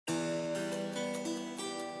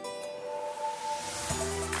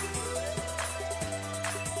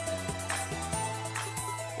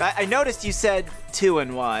I noticed you said 2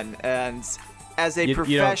 and 1, and as a You don't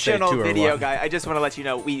say professional 2 or video 1. guy, I just want to let you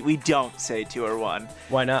know we don't say 2 or 1.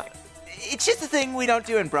 Why not? It's just a thing we don't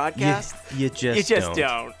do in broadcast. You just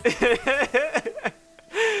don't.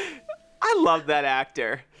 I love that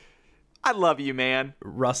actor. I love you, man.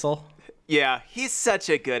 Russell? Yeah, he's such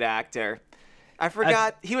a good actor. I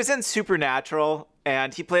forgot he was in Supernatural,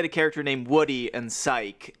 and he played a character named Woody in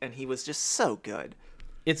Psych, and he was just so good.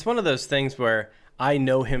 It's one of those things where I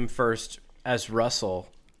know him first as Russell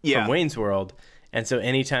from Wayne's World, and so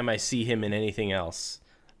anytime I see him in anything else,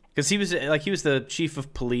 because he was the chief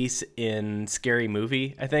of police in Scary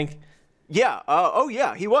Movie, I think. Yeah.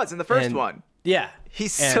 Yeah, he was in the first one. Yeah,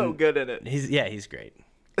 he's so good in it. He's great.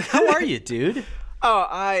 How are you, dude? Oh,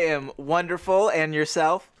 I am wonderful, and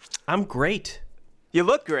yourself? I'm great. You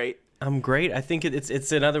look great. I'm great. I think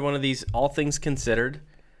it's another one of these, all things considered.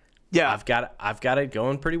 Yeah, I've got it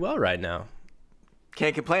going pretty well right now.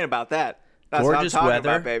 Can't complain about that. That's Gorgeous what I'm talking weather,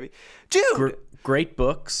 about, baby. Dude, great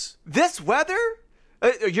books. This weather?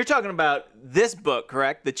 You're talking about this book,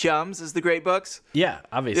 correct? The Chums is the great books? Yeah,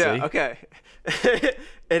 obviously. Yeah, okay.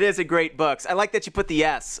 It is a great books. I like that you put the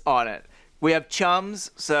S on it. We have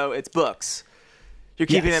Chums, so it's books. You're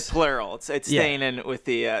keeping it plural. It's staying in with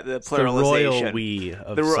the pluralization. The royal we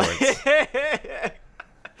of sorts.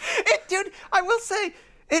 Dude, I will say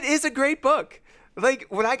it is a great book. Like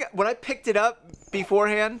when I picked it up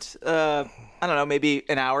beforehand, I don't know, maybe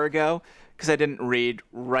an hour ago, because I didn't read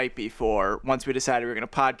right before. Once we decided we were going to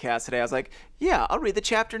podcast today, I was like, yeah, I'll read the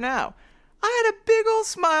chapter now. I had a big old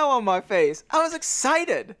smile on my face. I was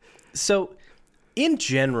excited. So, in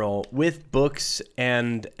general, with books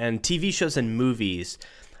and TV shows and movies,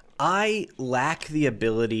 I lack the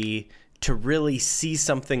ability to really see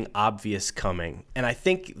something obvious coming. And I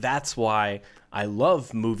think that's why I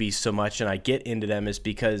love movies so much and I get into them, is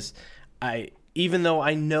because even though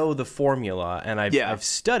I know the formula and I've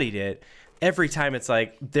studied it, every time it's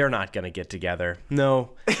like, they're not going to get together.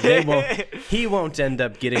 No, they won't. He won't end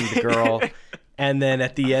up getting the girl. And then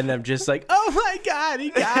at the end, I'm just like, oh my God, he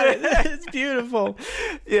got it. It's beautiful.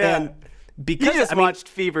 Yeah. And because you just watched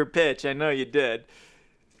Fever Pitch. I know you did.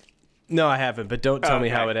 No, I haven't, but don't tell me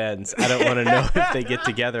how it ends. I don't want to know if they get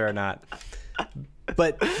together or not.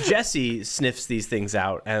 But Jessie sniffs these things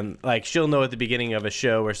out, and like she'll know at the beginning of a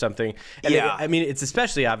show or something. And I mean, it's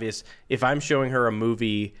especially obvious if I'm showing her a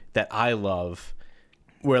movie that I love,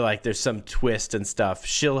 where like there's some twist and stuff.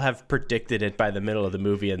 She'll have predicted it by the middle of the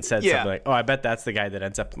movie and said something like, "Oh, I bet that's the guy that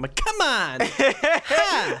ends up." I'm like, "Come on!"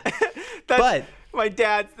 But my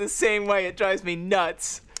dad's the same way. It drives me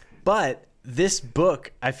nuts. But this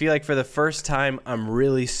book, I feel like for the first time, I'm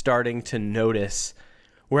really starting to notice.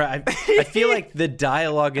 Where I feel like the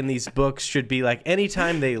dialogue in these books should be like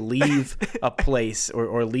anytime they leave a place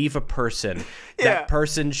or leave a person, that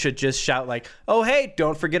person should just shout like, "Oh, hey,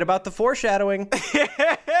 don't forget about the foreshadowing."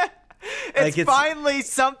 It's finally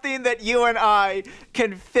something that you and I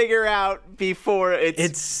can figure out before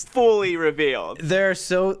it's fully revealed. They're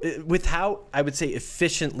so, with how I would say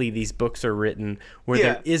efficiently these books are written, where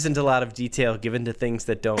there isn't a lot of detail given to things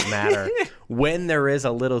that don't matter. When there is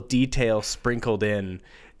a little detail sprinkled in,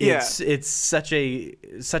 it's such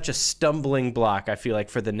a stumbling block, I feel like,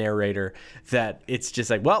 for the narrator, that it's just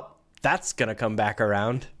like, well, that's gonna come back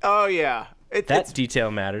around. Oh yeah, that detail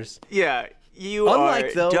matters. Yeah. You are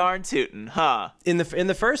darn tootin', huh? In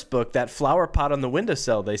the first book, that flower pot on the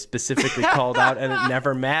windowsill they specifically called out, and it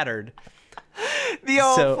never mattered. The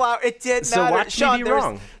old flower, it did matter. So watch Sean, me be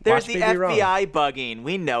wrong. There's the FBI bugging.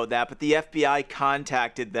 We know that, but the FBI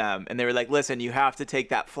contacted them, and they were like, "Listen, you have to take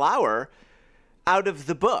that flower out of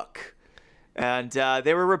the book." And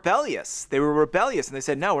they were rebellious. And they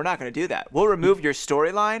said, "No, we're not going to do that. We'll remove your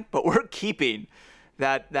storyline, but we're keeping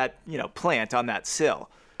that plant on that sill."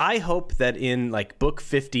 I hope that in like book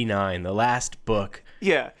 59, the last book,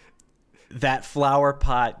 that flower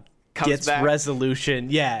pot gets back. Resolution.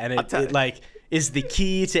 Yeah, and it like is the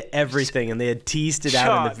key to everything. And they had teased it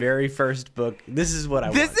out in the very first book. This is what I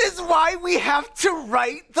want. This is why we have to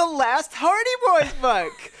write the last Hardy Boys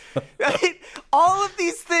book. Right? All of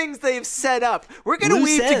these things they've set up. We're going to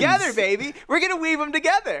weave together, baby. We're going to weave them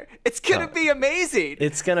together. It's going to be amazing.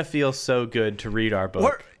 It's going to feel so good to read our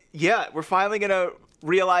book. We're finally going to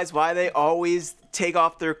realize why they always take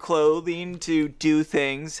off their clothing to do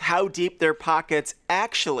things, how deep their pockets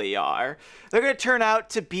actually are. They're going to turn out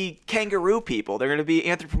to be kangaroo people. They're going to be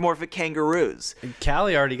anthropomorphic kangaroos.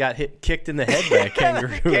 Callie already got kicked in the head by a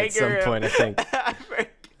kangaroo at some point, I think.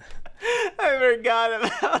 I forgot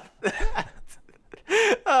about that.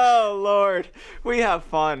 Oh, Lord. We have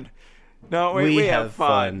fun. No, we have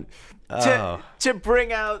fun. Oh. To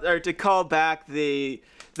bring out, or to call back the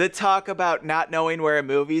the talk about not knowing where a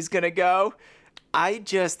movie's going to go.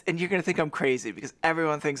 And you're going to think I'm crazy because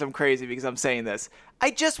everyone thinks I'm crazy because I'm saying this.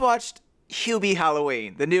 I just watched Hubie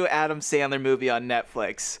Halloween, the new Adam Sandler movie on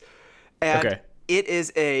Netflix. And it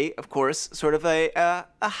is of course, sort of a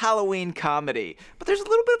Halloween comedy. But there's a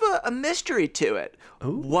little bit of a mystery to it.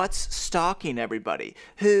 Ooh. What's stalking everybody?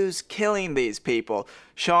 Who's killing these people?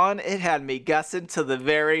 Sean, it had me guessing to the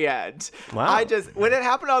very end. Wow. When it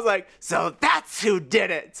happened, I was like, so that's who did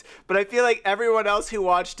it. But I feel like everyone else who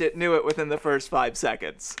watched it knew it within the first 5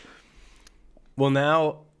 seconds. Well,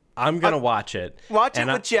 now I'm going to watch it. Watch it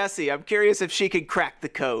with Jessie. I'm curious if she can crack the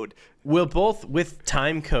code. We'll both, with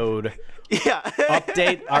time code,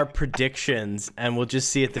 update our predictions, and we'll just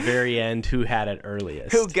see at the very end who had it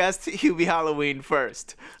earliest. Who guessed Hubie Halloween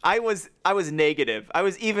first? I was negative. I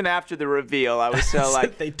was even after the reveal. I was so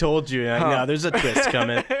like they told you. No, there's a twist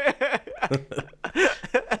coming.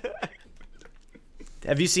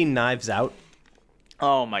 Have you seen Knives Out?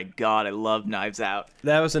 Oh my God, I love Knives Out.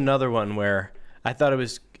 That was another one where I thought it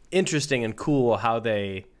was interesting and cool how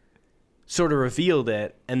they sort of revealed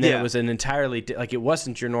it, and then it was an entirely like it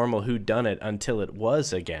wasn't your normal whodunit until it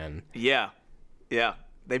was again. Yeah.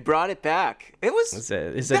 They brought it back. It was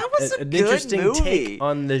an interesting movie. take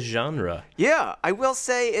on the genre. Yeah, I will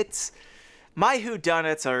say my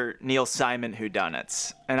whodunits are Neil Simon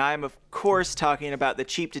whodunits, and I'm of course talking about The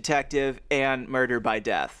Cheap Detective and Murder by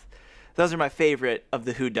Death. Those are my favorite of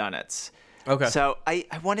the whodunits. Okay. So I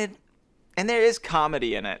wanted. And there is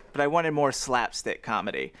comedy in it, but I wanted more slapstick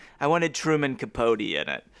comedy. I wanted Truman Capote in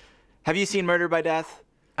it. Have you seen Murder by Death?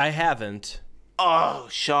 I haven't. Oh,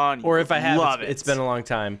 Sean, or if I have, it. It's been a long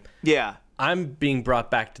time. Yeah. I'm being brought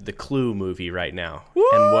back to the Clue movie right now. Woo,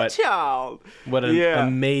 and child. What an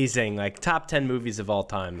amazing, like, top 10 movies of all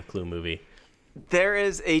time, the Clue movie. There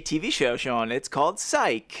is a TV show, Sean. It's called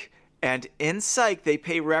Psych. And in Psych, they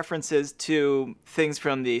pay references to things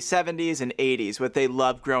from the 70s and 80s, what they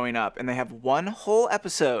loved growing up. And they have one whole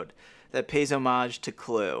episode that pays homage to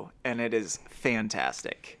Clue. And it is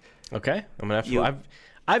fantastic. Okay. I'm going to have to...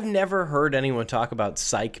 I've never heard anyone talk about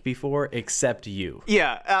Psych before except you.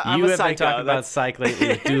 Yeah, I'm you a have psycho. been talking about Psych lately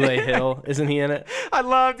with Dule Hill. Isn't he in it? I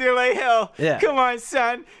love Dule Hill. Yeah. Come on,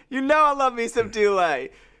 son. You know I love me some Dule.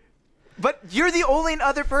 But you're the only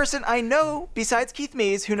other person I know besides Keith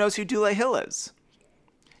Mees who knows who Dule Hill is.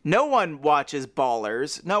 No one watches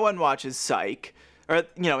Ballers. No one watches Psych. Or,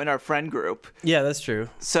 in our friend group. Yeah, that's true.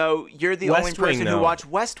 So you're the only person who watched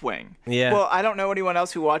West Wing. Yeah. Well, I don't know anyone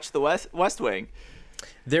else who watched the West Wing.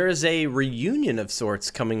 There is a reunion of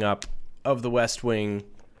sorts coming up of the West Wing.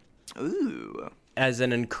 Ooh. As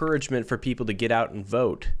an encouragement for people to get out and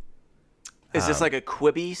vote. Is this like a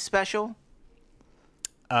Quibi special?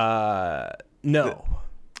 No.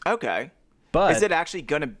 Okay. But is it actually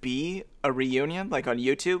going to be a reunion, like on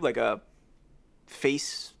YouTube, like a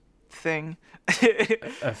face thing?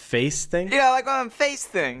 A face thing? Yeah, like one of them face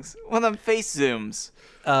things. One of them face zooms.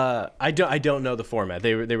 I don't know the format.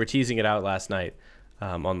 They were teasing it out last night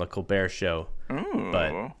on the Colbert Show. Ooh.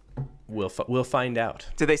 But we'll find out.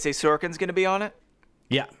 Did they say Sorkin's going to be on it?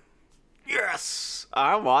 Yeah. Yes.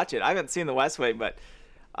 I'll watch it. I haven't seen The West Wing, but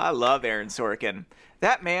I love Aaron Sorkin.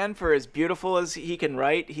 That man, for as beautiful as he can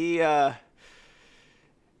write, he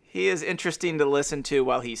is interesting to listen to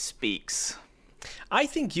while he speaks. I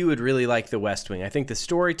think you would really like The West Wing. I think the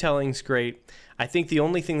storytelling's great. I think the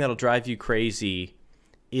only thing that'll drive you crazy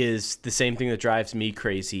is the same thing that drives me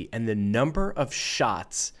crazy, and the number of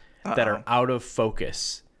shots that are out of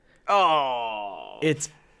focus. Oh. It's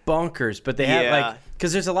bonkers, but they have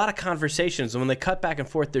because there's a lot of conversations, and when they cut back and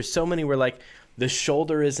forth, there's so many where like the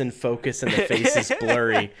shoulder is in focus and the face is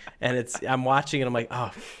blurry, and I'm watching it, I'm like,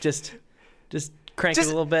 oh, just crank it a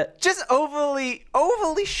little bit. Just overly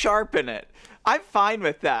sharpen it. I'm fine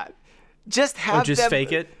with that. Just have them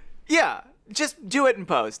fake it? Yeah. Just do it in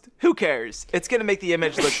post. Who cares? It's going to make the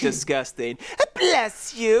image look disgusting.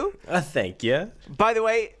 Bless you. Thank you. By the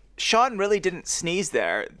way, Sean really didn't sneeze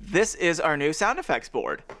there. This is our new sound effects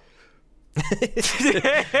board.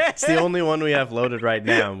 It's the only one we have loaded right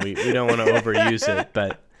now. We don't want to overuse it,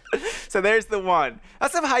 but... So there's the one.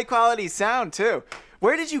 That's some high quality sound, too.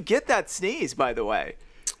 Where did you get that sneeze, by the way?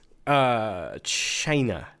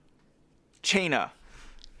 China.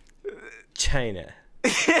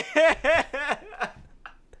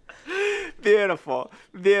 Beautiful.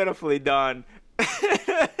 Beautifully done.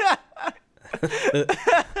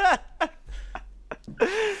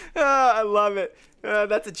 I love it.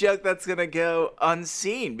 That's a joke that's going to go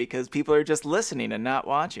unseen because people are just listening and not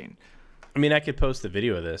watching. I mean, I could post the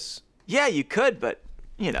video of this. Yeah, you could, but,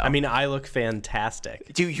 you know. I mean, I look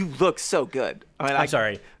fantastic. Dude, you look so good. I mean, I'm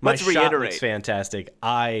sorry. My let's shot reiterate. looks fantastic.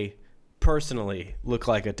 I personally look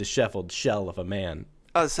like a disheveled shell of a man.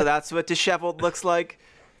 Oh, so that's what disheveled looks like?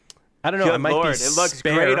 I don't know. I Good might Lord, be it looks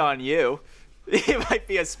spare. great on you. It might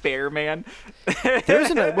be a spare man.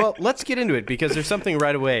 Well, let's get into it because there's something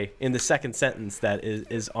right away in the second sentence that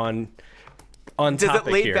is on Does topic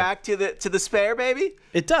it lead here. back to the spare baby?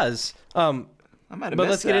 It does. I might have But missed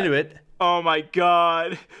let's get into it. Oh my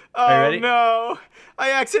god. you Oh ready? no.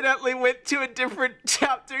 I accidentally went to a different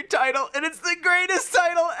chapter title, and it's the greatest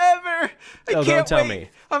title ever. I Oh, can't don't tell wait. me.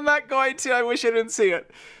 I'm not going to. I wish I didn't see it.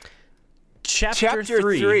 Chapter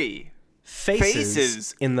 3.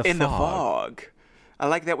 Faces in the fog. I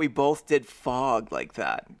like that we both did fog like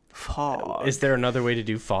that. Fog. Is there another way to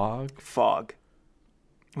do fog? Fog.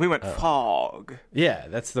 We went fog. Yeah,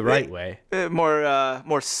 that's the right way.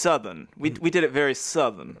 More southern. We did it very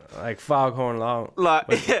southern. Like foghorn long.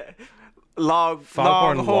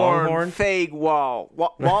 Longhorn, Longhorn? fag wall,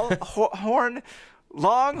 horn,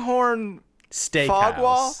 longhorn, Steakhouse. fog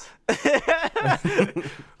wall.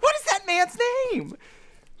 What is that man's name?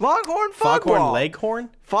 Longhorn, fog Foghorn wall. Leghorn?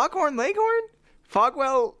 Foghorn, leghorn,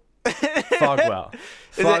 fogwell. Fogwell.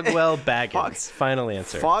 Fogwell Baggins. Fog- Final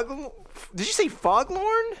answer. Did you say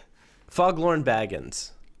foglorn? Foglorn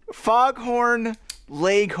Baggins. Foghorn,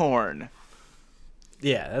 leghorn.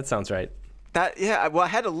 Yeah, that sounds right. Well, I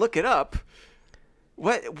had to look it up.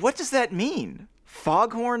 What does that mean?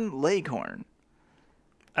 Foghorn, leghorn.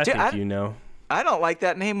 I Dude, think you know. I don't like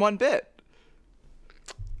that name one bit.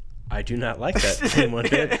 I do not like that name one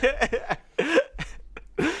bit.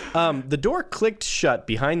 The door clicked shut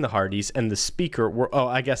behind the Hardys, and the speaker were. Oh,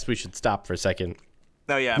 I guess we should stop for a second.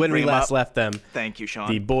 Oh yeah. When we bring 'em last up. left them, Thank you, Sean.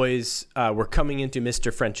 the boys were coming into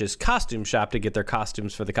Mr. French's costume shop to get their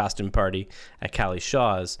costumes for the costume party at Callie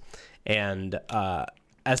Shaw's. And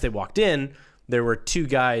as they walked in, there were two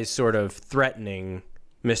guys sort of threatening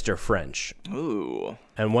Mr. French. Ooh.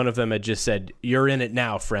 And one of them had just said, "You're in it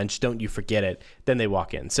now, French. Don't you forget it." Then they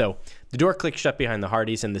walk in. So the door clicked shut behind the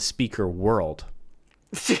Hardys, and the speaker whirled.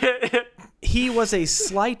 He was a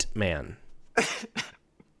slight man.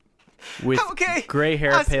 With Okay. gray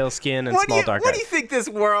hair, pale skin, and small dark What eyes. do you think this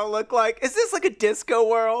world looked like? Is this like a disco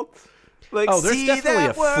world? Like, Oh, there's see definitely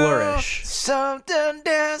that a world? flourish. Something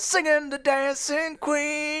dancing the dancing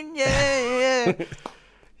queen, yeah.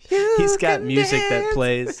 He's got music that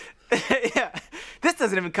plays. Yeah. This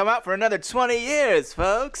doesn't even come out for another 20 years,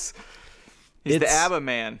 folks. He's the It's- ABBA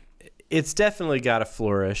man. It's definitely got a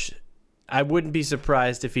flourish. I wouldn't be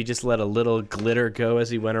surprised if he just let a little glitter go as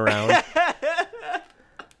he went around.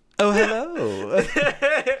 Oh, hello.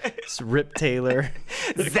 It's Rip Taylor.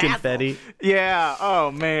 Confetti. Yeah.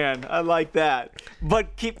 Oh man, I like that.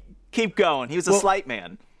 But keep going. He was a slight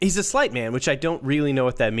man. He's a slight man, which I don't really know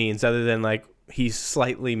what that means other than like he's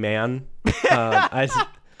slightly man.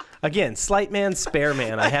 Again, slight man, spare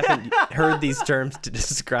man. I haven't heard these terms to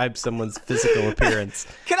describe someone's physical appearance.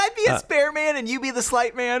 Can I be a spare man and you be the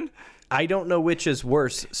slight man? I don't know which is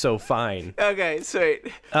worse, so fine. Okay,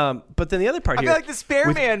 sweet. But then the other part I here. feel like the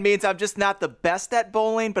spare man means I'm just not the best at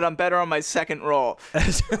bowling, but I'm better on my second roll.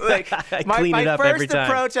 Like I my clean it up every first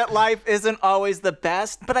time. approach at life isn't always the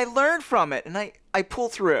best, but I learn from it and I pull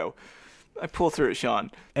through. I pull through,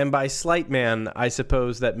 Sean. And by slight man, I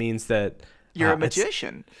suppose that means that You're a it's-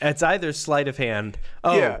 magician. It's either sleight of hand.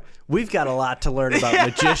 Oh, Yeah. we've got a lot to learn about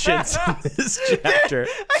magicians in this chapter.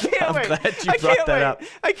 I'm glad you brought that up.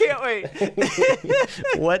 I can't wait.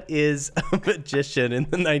 What is a magician in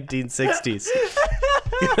the 1960s?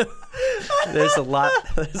 There's a lot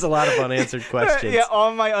of unanswered questions. Yeah,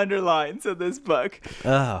 all my underlines in this book.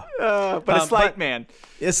 Oh. But a slight but- man.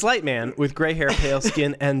 A slight man with gray hair, pale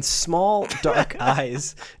skin, and small dark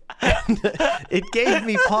eyes. And it gave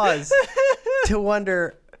me pause to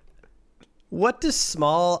wonder, what does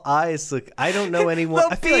small eyes look? I don't know anyone.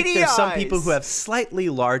 The I feel like beady there's some eyes. people who have slightly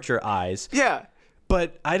larger eyes, Yeah.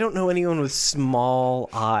 but I don't know anyone with small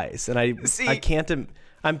eyes. And I See- can't.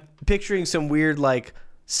 I'm picturing some weird like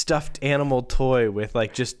stuffed animal toy with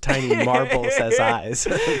like just tiny marbles as eyes.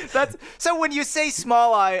 That's so when you say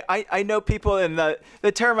small eye, I know people in the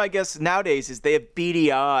term I guess nowadays is they have beady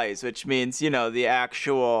eyes, which means, you know, the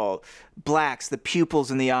actual blacks, the pupils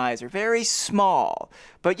in the eyes are very small.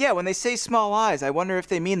 But yeah, when they say small eyes, I wonder if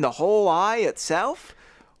they mean the whole eye itself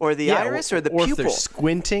or the iris or the or if pupil. they're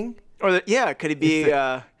squinting. Or could it be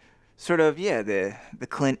sort of the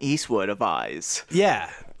Clint Eastwood of eyes? Yeah,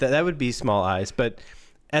 that would be small eyes. But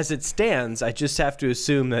as it stands, I just have to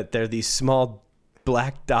assume that they're these small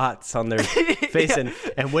black dots on their face, and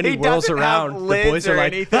when he whirls doesn't around, have the lids boys or are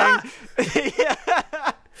like, anything.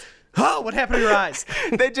 "Ah!" Oh, what happened to your eyes?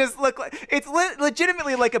 They just look like it's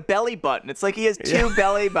legitimately like a belly button. It's like he has two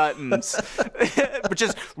belly buttons, but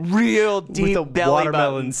just real deep With a belly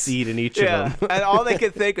watermelon buttons. seed in each of them. And all they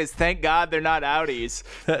could think is, "Thank God they're not outies."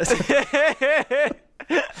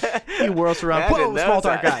 He whirls around. Whoa, small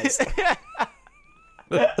dark eyes.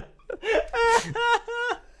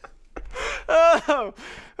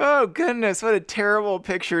 Oh goodness! What a terrible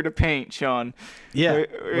picture to paint, Sean. Yeah.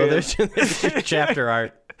 Well, there's your chapter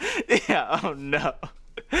art. Yeah. Oh no.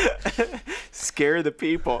 Scare the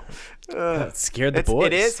people. Scared the boys.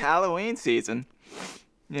 It is Halloween season.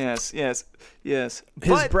 Yes. His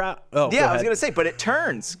But- brow. Oh, Yeah, go I was ahead. gonna say, but it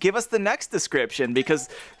turns. Give us the next description, because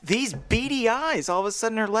these beady eyes all of a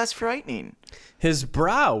sudden are less frightening. His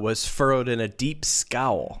brow was furrowed in a deep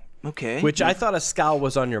scowl, Okay. which I thought a scowl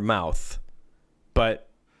was on your mouth, but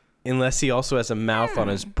unless he also has a mouth on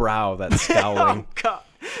his brow that's scowling. Oh God.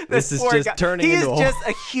 This is poor just guy. turning He into is just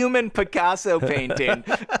a human Picasso painting.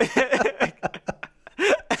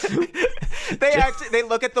 They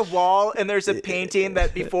look at the wall and there's a painting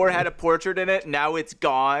that before had a portrait in it, now it's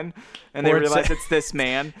gone, and they Or it's realize a- it's this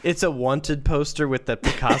man. It's a wanted poster with the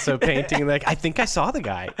Picasso painting. Like, I think I saw the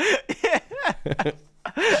guy.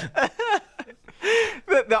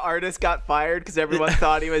 The artist got fired because everyone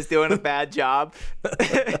thought he was doing a bad job.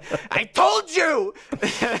 I told you.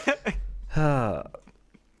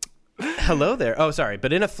 Hello there. Oh, sorry.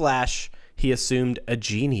 But in a flash, he assumed a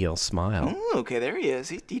genial smile. Ooh, okay, there he is.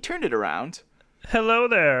 He turned it around. Hello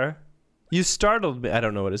there. You startled me. I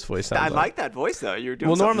don't know what his voice sounds I like. like that voice though. You're doing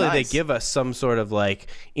Well, something normally nice. they give us some sort of like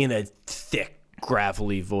in a thick,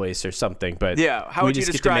 gravelly voice or something. But Yeah, how we would you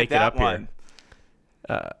just get to describe make it that up one?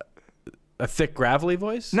 Here. A thick, gravelly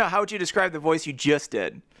voice? No, how would you describe the voice you just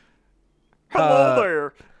did? Hello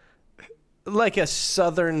there. Like a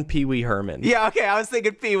southern Pee Wee Herman. Yeah, okay, I was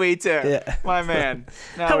thinking Pee Wee too. Yeah. My man.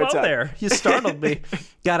 Now Hello it's up. there. You startled me.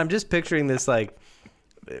 God, I'm just picturing this like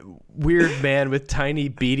weird man with tiny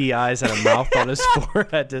beady eyes and a mouth on his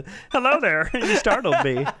forehead. Hello there. You startled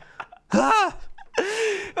me.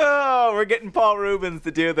 Oh, we're getting Paul Rubens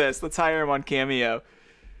to do this. Let's hire him on Cameo.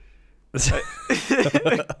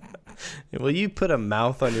 Will you put a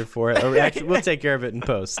mouth on your forehead? Or actually, we'll take care of it in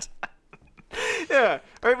post. Yeah.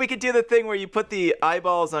 Or we could do the thing where you put the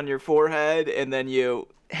eyeballs on your forehead and then you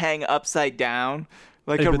hang upside down.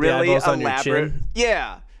 Like You a put the really eyeballs on your elaborate. chin?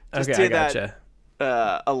 Yeah. Just Okay, do I gotcha.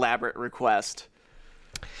 that elaborate request.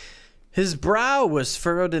 His brow was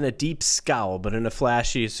furrowed in a deep scowl, but in a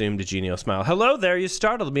flash he assumed a genial smile. Hello there, you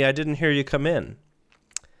startled me. I didn't hear you come in.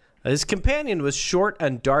 His companion was short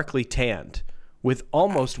and darkly tanned, with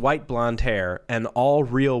almost white blonde hair and all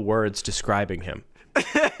real words describing him.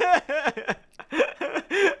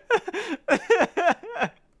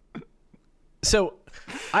 So,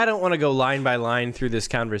 I don't want to go line by line through this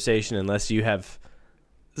conversation unless you have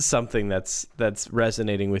something that's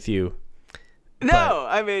resonating with you. No,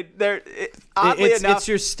 I mean, oddly enough. It's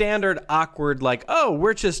your standard awkward, like, oh,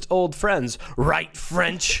 we're just old friends, right,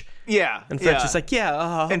 French? Yeah. And French yeah. is like,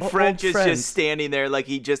 yeah, And old French is friends. just standing there like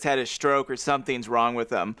he just had a stroke or something's wrong with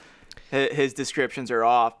him. His descriptions are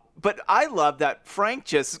off. But I love that Frank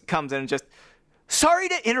just comes in and just, sorry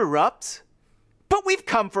to interrupt, but we've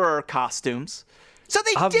come for our costumes. So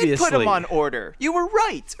they did put him Obviously. on order. You were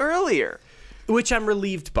right earlier. Which I'm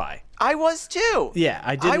relieved by. I was too. Yeah,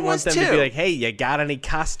 I didn't want was them to too. be like, hey, you got any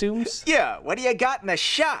costumes? Yeah, what do you got in the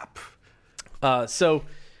shop? So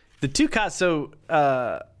the two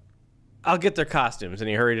I'll get their costumes, and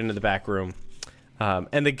he hurried into the back room.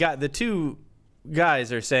 And the two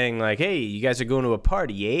guys are saying like, hey, you guys are going to a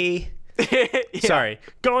party, eh? Sorry,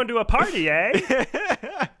 going to a party, eh?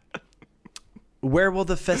 Where will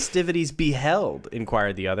the festivities be held?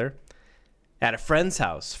 Inquired the other. At a friend's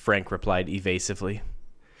house, Frank replied evasively.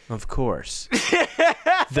 Of course.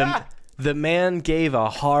 The man gave a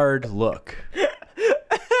hard look.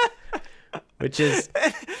 Which is,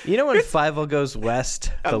 you know when Fievel goes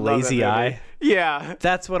west, the love that lazy movie. eye? Yeah.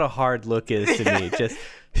 That's what a hard look is to me. Just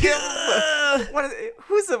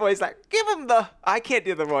Who's the voice like? Give him the. I can't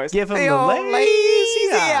do the voice. Give him Hey, the old lazy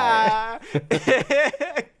eye.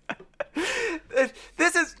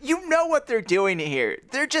 This is, you know what they're doing here.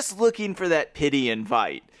 They're just looking for that pity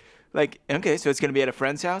invite. Like, okay, so it's going to be at a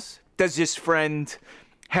friend's house? Does this friend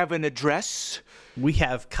have an address? we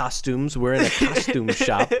have costumes. We're in a costume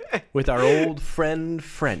shop with our old friend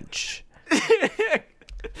French.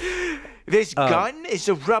 This gun is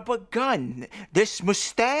a rubber gun. This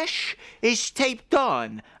mustache is taped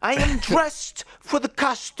on. I am dressed for the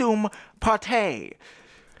costume party.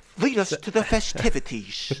 Lead us to the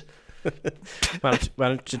festivities. Why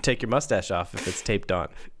don't you take your mustache off if it's taped on?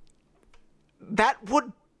 That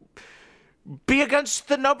would be against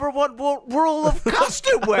the #1 rule of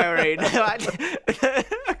costume wearing.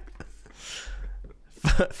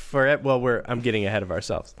 I'm getting ahead of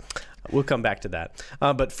ourselves. We'll come back to that.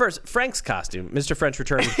 But first, Frank's costume. Mr. French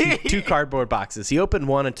returned with two cardboard boxes. He opened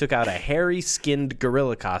one and took out a hairy-skinned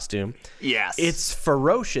gorilla costume. Yes. Its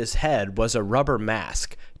ferocious head was a rubber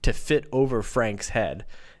mask to fit over Frank's head.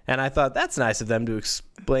 And I thought, that's nice of them to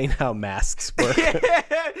explain how masks work.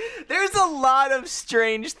 There's a lot of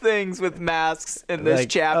strange things with masks in this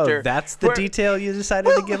chapter. Oh, that's the detail you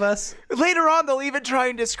decided to give us? Later on, they'll even try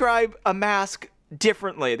and describe a mask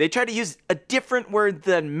differently. They try to use a different word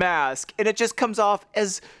than mask, and it just comes off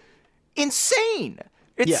as insane.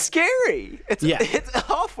 It's scary. It's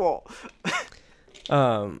awful.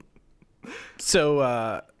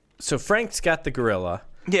 So Frank's got the gorilla.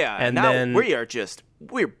 Yeah, and now then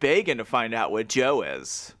we're begging to find out what Joe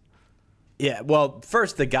is. Yeah, well,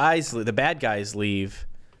 first the bad guys leave.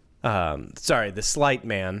 The slight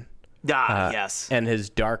man. Yes. And his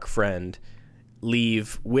dark friend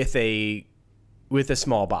leave with a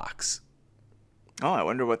small box. Oh, I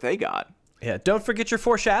wonder what they got. Yeah, don't forget your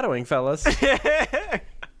foreshadowing, fellas.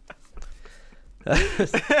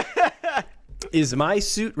 Is my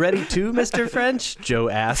suit ready too, Mr. French? Joe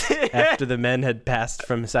asked after the men had passed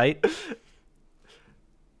from sight.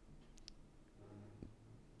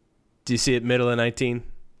 Do you see it middle of 19?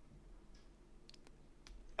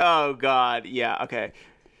 Oh, God. Yeah, okay.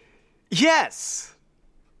 Yes!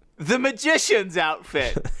 The magician's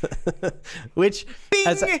outfit. Which...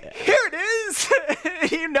 Bing! Here it is!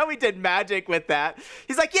 You know he did magic with that.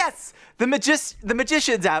 He's like, yes! The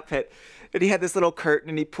magician's outfit. And he had this little curtain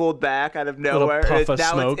and he pulled back out of nowhere. Little puff of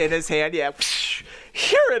now smoke. It's in his hand. Yeah.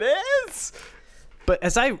 Here it is! But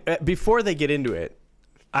before they get into it,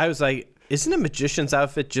 I was like, isn't a magician's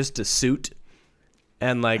outfit just a suit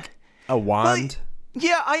and like a wand? Well,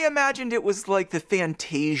 yeah, I imagined it was like the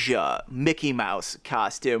Fantasia Mickey Mouse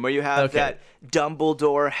costume where you have that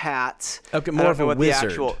Dumbledore hat. Okay, more of a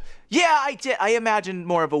wizard. Yeah, I did. I imagined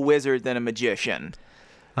more of a wizard than a magician.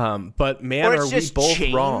 But man, are we both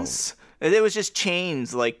chains? wrong? It was just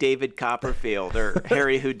chains like David Copperfield or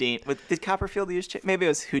Harry Houdini. Did Copperfield use chains? Maybe it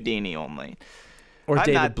was Houdini only. Or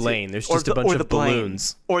David Blaine. There's just a bunch of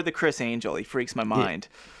balloons. Or the Chris Angel. He freaks my mind.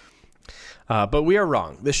 Yeah. But we are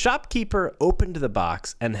wrong. The shopkeeper opened the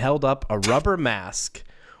box and held up a rubber mask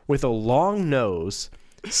with a long nose,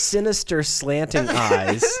 sinister slanting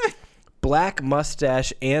eyes, black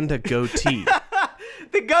mustache, and a goatee.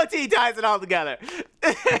 The goatee ties it all together.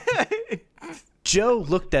 Joe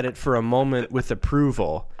looked at it for a moment with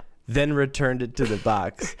approval, then returned it to the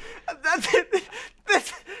box. That's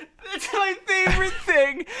my favorite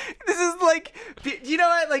thing. This is like, you know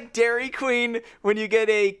what, like Dairy Queen, when you get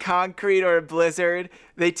a concrete or a Blizzard,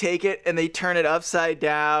 they take it and they turn it upside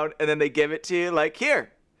down and then they give it to you like,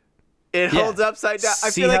 here. It holds upside down. I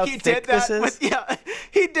feel like he did that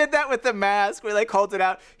he did that with the mask where he like holds it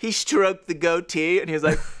out. He stroked the goatee and he was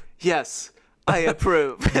like, yes, I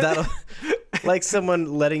approve. That'll, like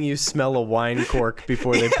someone letting you smell a wine cork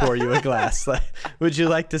before they pour you a glass. Like, would you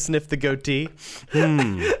like to sniff the goatee?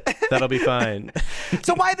 That'll be fine.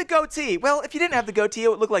 So why the goatee? Well, if you didn't have the goatee, it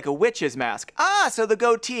would look like a witch's mask. So the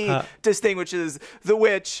goatee distinguishes the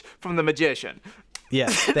witch from the magician.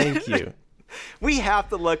 Yes, thank you. We have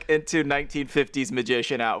to look into 1950s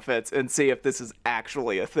magician outfits and see if this is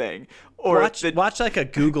actually a thing. Or watch like a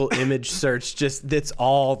Google image search. Just that's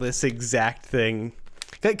all this exact thing.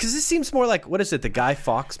 Because this seems more like, what is it? The Guy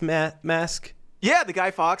Fawkes mask? Yeah, the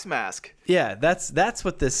Guy Fawkes mask. Yeah, that's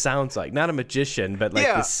what this sounds like. Not a magician, but like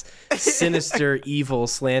this sinister, evil,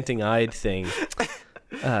 slanting-eyed thing.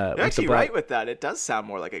 You're actually right with that. It does sound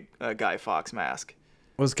more like a Guy Fawkes mask.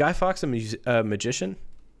 Was Guy Fawkes a magician?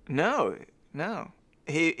 No.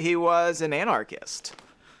 He was an anarchist.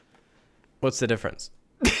 What's the difference?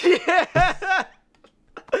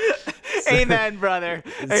 Amen, brother.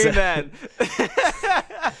 Amen.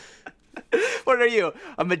 What are you?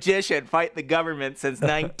 A magician fighting the government since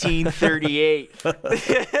 1938.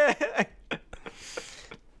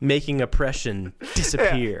 Making oppression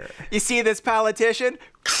disappear. Yeah. You see this politician?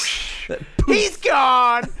 He's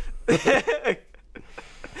gone.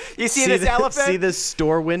 You see this elephant? See this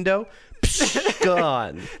store window?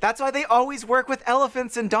 Gone. That's why they always work with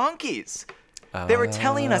elephants and donkeys. They were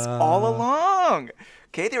telling us all along.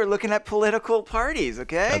 Okay, they were looking at political parties,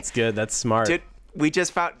 okay? That's good. That's smart. Dude, we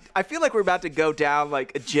just found, I feel like we're about to go down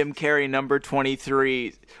like a Jim Carrey number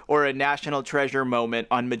 23 or a National Treasure moment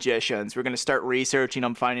on magicians. We're going to start researching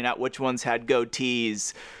them, finding out which ones had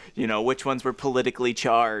goatees, which ones were politically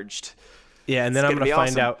charged. Yeah, and then I'm going to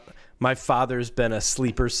find out my father's been a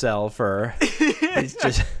sleeper cell for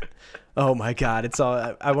Oh my God! It's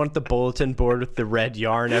all. I want the bulletin board with the red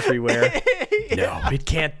yarn everywhere. No, it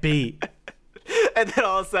can't be. And then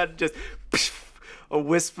all of a sudden, just a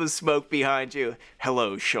wisp of smoke behind you.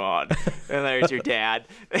 Hello, Sean. And there's your dad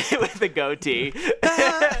with the goatee.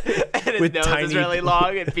 And his With nose tiny- is really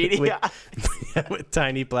long and beady with- eyes. With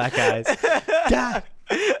tiny black eyes. God.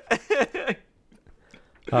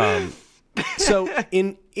 So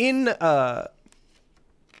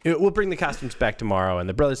we'll bring the costumes back tomorrow, and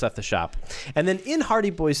the brothers left the shop, and then in Hardy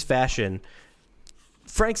Boys fashion,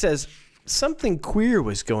 Frank says something queer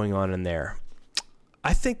was going on in there.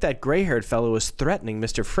 I think that gray-haired fellow was threatening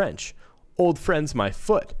Mr. French. Old friend's my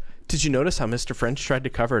foot. Did you notice how Mr. French tried to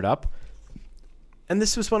cover it up? And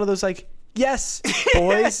this was one of those like, yes,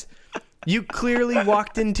 boys, you clearly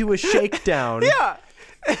walked into a shakedown. Yeah.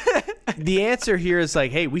 The answer here is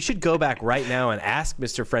like, hey, we should go back right now and ask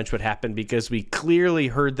Mr. French what happened because we clearly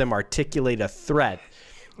heard them articulate a threat.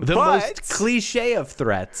 The most cliche of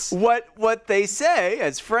threats. What they say,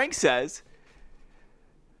 as Frank says,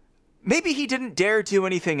 maybe he didn't dare do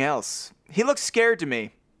anything else. He looks scared to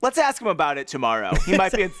me. Let's ask him about it tomorrow. He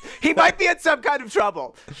might be in some kind of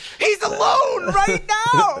trouble. He's alone right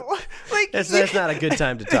now. Like That's not a good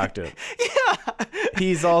time to talk to him. Yeah.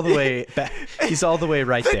 He's all the way back. He's all the way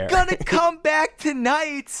right They're there. gonna come back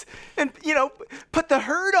tonight and put the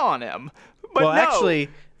hurt on him. But Well, no. actually,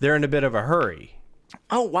 they're in a bit of a hurry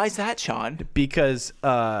Oh, why's that, Sean? because,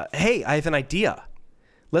 hey, I have an idea.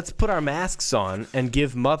 Let's put our masks on and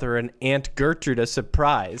give Mother and Aunt Gertrude a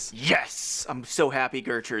surprise. Yes, I'm so happy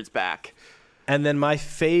Gertrude's back. And then my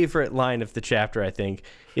favorite line of the chapter, I think,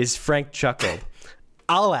 is Frank chuckled.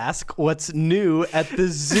 I'll ask what's new at the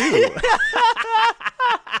zoo.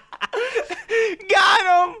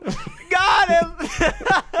 Got him! Got him!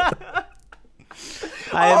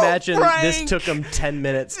 I imagine this Frank! took them 10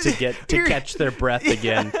 minutes to catch their breath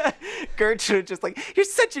again. Gertrude just like, you're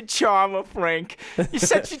such a charmer, Frank. You're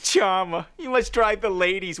such a charmer. You must drive the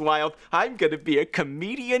ladies wild. I'm gonna be a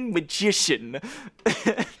comedian magician.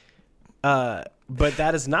 But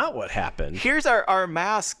that is not what happened. Here's our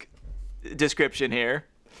mask description here.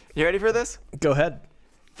 You ready for this? Go ahead.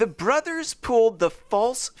 The brothers pulled the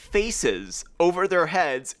false faces over their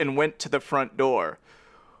heads and went to the front door.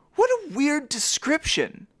 What a weird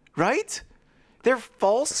description, right? They're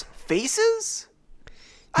false faces?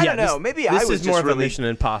 I don't know. Maybe I was This is just more of a really... Mission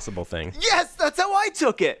Impossible thing. Yes, that's how I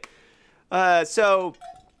took it. So,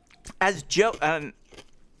 as Joe...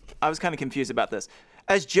 I was kind of confused about this.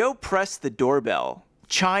 As Joe pressed the doorbell,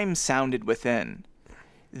 chimes sounded within.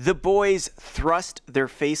 The boys thrust their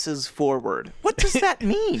faces forward. What does that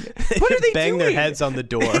mean? What are they Bang doing? their heads on the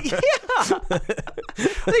door. Yeah.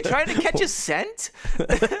 Are they trying to catch a scent?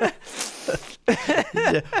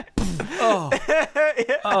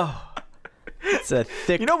 It's a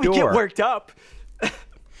thick We door. get worked up.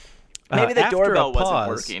 Maybe the After doorbell a wasn't pause-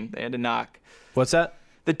 working. They had to knock. What's that?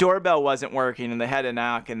 The doorbell wasn't working, and they had to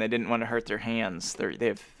knock, and they didn't want to hurt their hands. They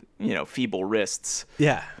have, feeble wrists.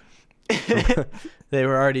 Yeah. They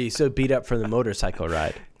were already so beat up from the motorcycle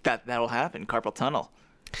ride. That'll happen. Carpal tunnel.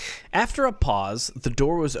 After a pause, the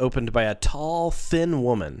door was opened by a tall, thin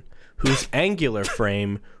woman whose angular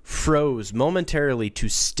frame froze momentarily to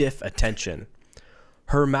stiff attention.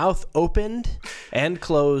 Her mouth opened and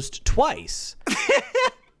closed twice.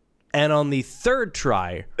 And on the third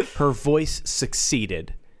try, her voice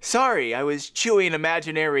succeeded. Sorry, I was chewing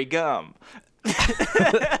imaginary gum.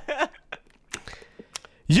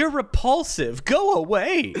 You're repulsive. Go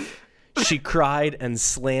away. She cried and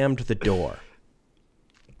slammed the door.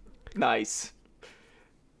 Nice.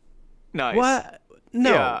 What?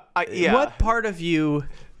 No. Yeah, What part of you,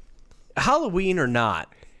 Halloween or not,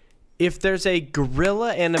 if there's a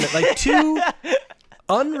gorilla animate, like two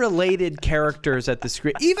unrelated characters at the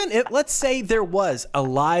screen, even if, let's say there was a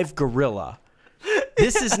live gorilla,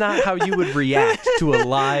 this is not how you would react to a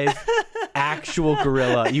live, actual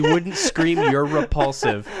gorilla. You wouldn't scream, you're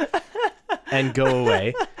repulsive, and go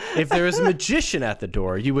away. If there was a magician at the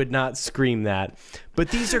door, you would not scream that. But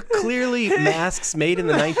these are clearly masks made in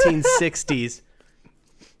the 1960s,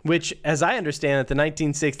 which, as I understand it, the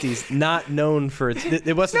 1960s, not known for its...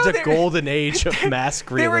 It wasn't a golden age of mask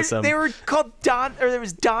realism. They were called there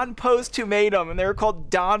was Don Post who made them, and they were called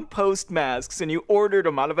Don Post masks, and you ordered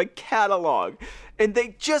them out of a catalog. And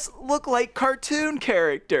they just look like cartoon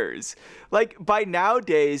characters. Like, by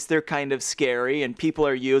nowadays, they're kind of scary, and people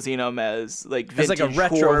are using them as, like, vintage like a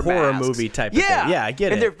retro horror masks. movie type of thing. Yeah, I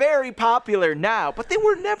get it. And they're very popular now, but they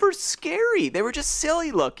were never scary. They were just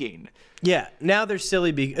silly looking. Yeah, now they're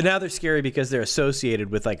silly. Now they're scary because they're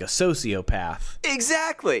associated with, like, a sociopath.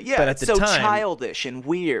 Exactly, yeah. But at it's the so time- childish and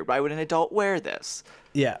weird. Why would an adult wear this?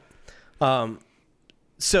 Yeah.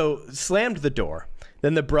 So slammed the door.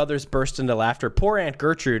 Then the brothers burst into laughter. Poor Aunt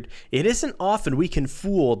Gertrude. It isn't often we can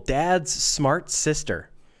fool Dad's smart sister.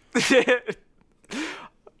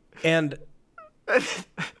 And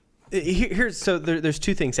there's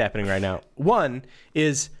two things happening right now. One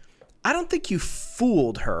is, I don't think you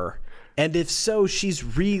fooled her. And if so, she's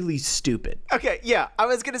really stupid. Okay, yeah, I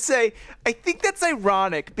was going to say, I think that's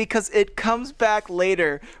ironic because it comes back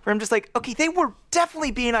later where I'm just like, okay, they were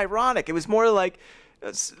definitely being ironic. It was more like,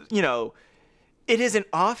 you know, it isn't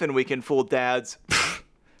often we can fool Dad's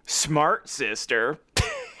smart sister.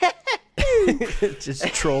 Just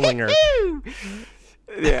trolling her.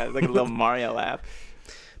 Yeah, like a little Mario laugh.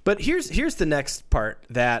 But here's the next part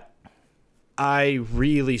that I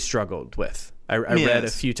really struggled with. I read a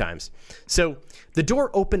few times. So the door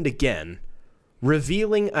opened again,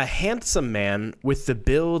 revealing a handsome man with the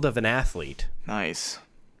build of an athlete. Nice.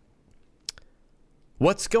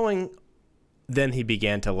 What's going? Then he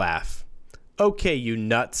began to laugh. Okay, you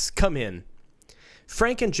nuts, come in.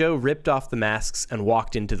 Frank and Joe ripped off the masks and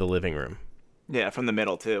walked into the living room. Yeah, from the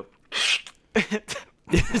middle too.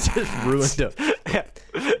 Just ruined it.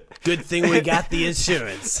 Good thing we got the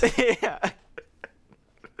insurance. Yeah.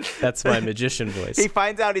 That's my magician voice. He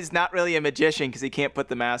finds out he's not really a magician because he can't put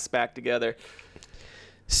the masks back together.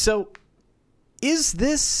 So,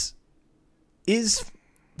 is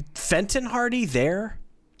Fenton Hardy there?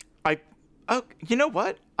 You know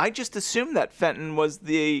what? I just assumed that Fenton was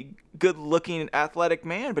the good-looking athletic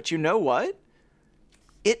man, but you know what?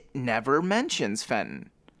 It never mentions Fenton.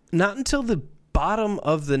 Not until the bottom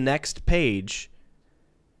of the next page,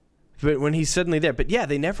 but when he's suddenly there. But yeah,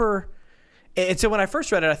 they never. And so when I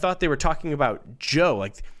first read it, I thought they were talking about Joe.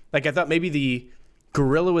 Like I thought maybe the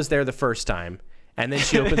gorilla was there the first time, and then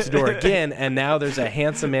she opens the door again, and now there's a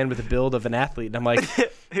handsome man with the build of an athlete. And I'm like,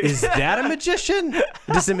 is that a magician?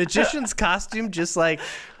 Does a magician's costume just like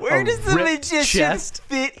where does the magician chest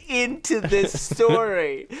fit into this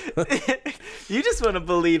story? You just want to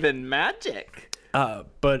believe in magic.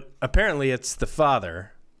 But apparently it's the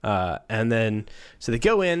father. And then so they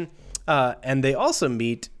go in, and they also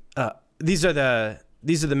meet. These are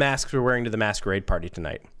the masks we're wearing to the masquerade party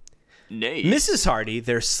tonight. Nice. Mrs. Hardy,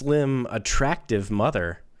 their slim, attractive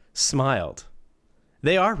mother, smiled.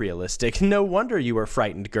 They are realistic. No wonder you were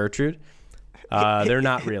frightened, Gertrude. They're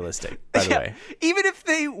not realistic, by the way. Even if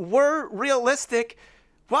they were realistic,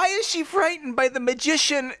 why is she frightened by the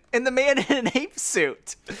magician and the man in an ape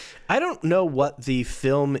suit? I don't know what the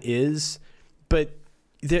film is, but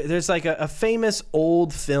there's like a famous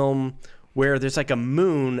old film where there's like a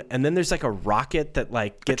moon and then there's like a rocket that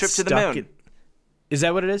like gets Trip to the stuck. Moon. Is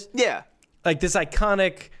that what it is? Yeah. Like this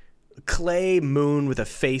iconic clay moon with a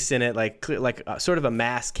face in it, like sort of a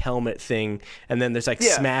mask helmet thing, and then there's like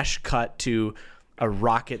smash cut to a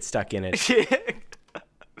rocket stuck in it.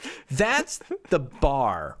 That's the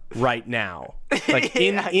bar right now. Like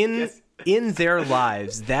in their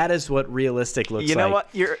lives, that is what realistic looks like. You know what?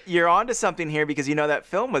 You're onto something here because you know that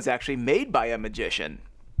film was actually made by a magician.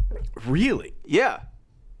 Really? Yeah.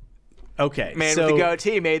 Okay. Man with the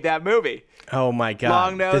goatee made that movie. Oh my God.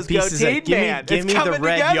 Long nose goatee man. Give me the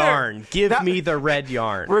red yarn. Give me the red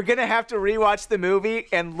yarn. We're going to have to rewatch the movie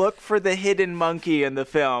and look for the hidden monkey in the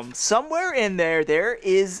film. Somewhere in there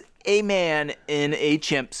is a man in a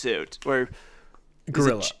chimp suit. Or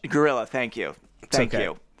gorilla. Gorilla, thank you. Thank okay.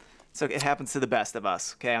 you. So it happens to the best of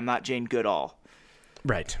us. Okay, I'm not Jane Goodall.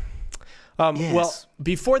 Right. Yes. Well,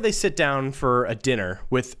 before they sit down for a dinner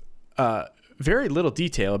with very little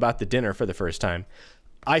detail about the dinner for the first time,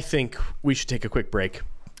 I think we should take a quick break.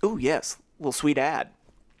 Oh, yes. A little sweet ad.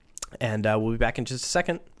 And we'll be back in just a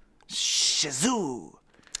second. Shazoo!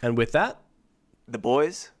 And with that, the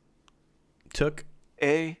boys took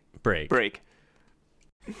a break.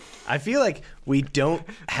 I feel like we don't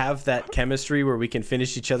have that chemistry where we can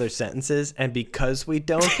finish each other's sentences, and because we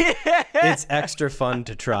don't, it's extra fun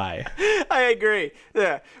to try. I agree.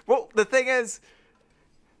 Yeah. Well, the thing is,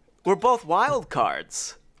 we're both wild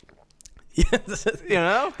cards. You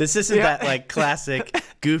know? This isn't that like classic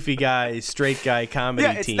goofy guy, straight guy comedy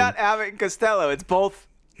team. Yeah, it's not Abbott and Costello. It's both.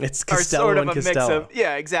 It's Costello sort of and a Costello. Mix of,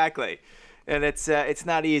 yeah, exactly. And it's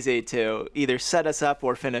not easy to either set us up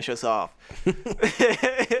or finish us off.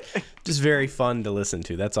 Just very fun to listen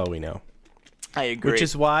to. That's all we know. I agree. Which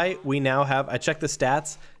is why we now have, I checked the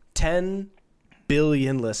stats, 10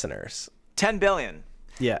 billion listeners. 10 billion.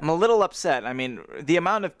 Yeah. I'm a little upset. I mean, the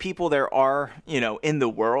amount of people there are, in the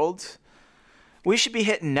world, we should be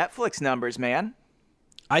hitting Netflix numbers, man.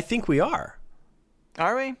 I think we are.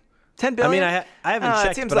 Are we? 10 billion? I mean, I haven't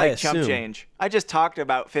checked, it seems but like I assume. chump change. I just talked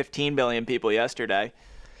about 15 billion people yesterday.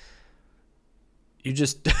 You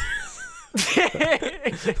just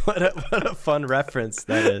What a fun reference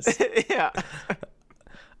that is. Yeah.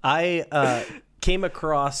 I came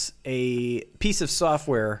across a piece of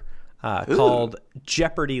software called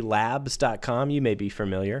JeopardyLabs.com. You may be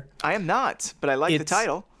familiar. I am not, but I like the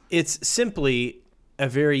title. It's simply a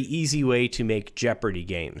very easy way to make Jeopardy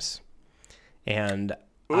games. And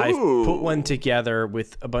I've put one together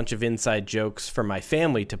with a bunch of inside jokes for my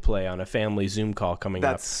family to play on a family Zoom call coming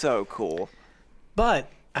up. That's so cool. But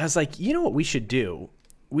I was like, you know what we should do?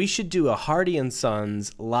 We should do a Hardy and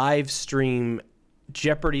Sons live stream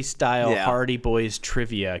Jeopardy style Hardy Boys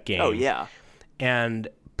trivia game. Oh, yeah. And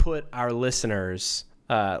put our listeners,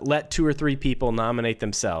 let 2 or 3 people nominate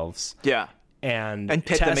themselves. Yeah. And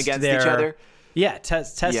pit them against each other. Yeah,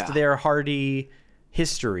 test their Hardy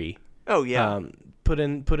history. Oh, yeah. Put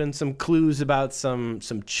in some clues about some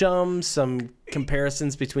chums, some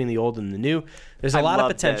comparisons between the old and the new. There's a lot of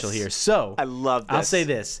potential here. So I love this. I'll say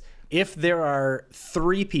this. If there are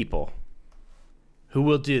 3 people who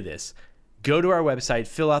will do this, go to our website,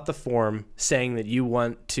 fill out the form saying that you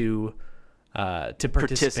want to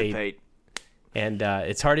participate. And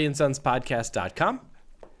it's hardyandsonspodcast.com.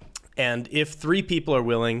 And if 3 people are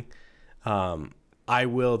willing, I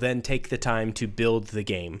will then take the time to build the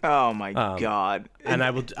game. Oh my God. And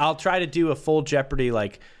I'll try to do a full Jeopardy,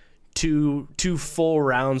 like two full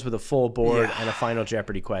rounds with a full board and a final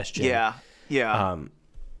Jeopardy question. Yeah. Yeah.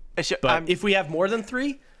 But if we have more than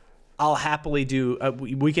 3, I'll happily do.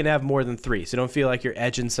 We can have more than 3, so don't feel like you're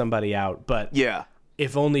edging somebody out. But yeah,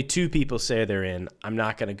 if only 2 people say they're in, I'm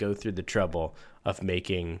not going to go through the trouble of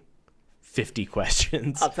making 50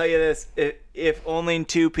 questions. I'll tell you this: if only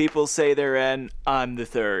 2 people say they're in, I'm the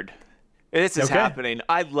 3rd. This is happening.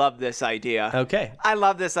 I love this idea. Okay. I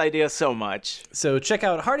love this idea so much. So check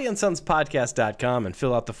out hardyandsonspodcast.com and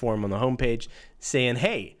fill out the form on the homepage saying,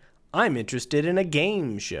 "Hey, I'm interested in a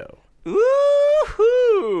game show."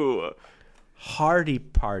 Woohoo! Hardy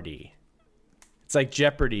Party. It's like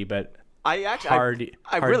Jeopardy, but I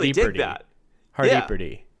really dig that.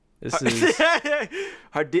 Hardy-party. This is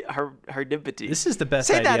Hardipity. This is the best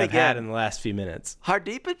idea I've had in the last few minutes.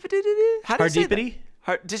 Hardipity? How do you say Hardipity?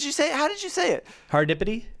 that? Did you say? How did you say it?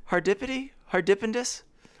 Hardipity? Hardipity? Hardipendus?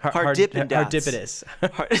 Hardipendus.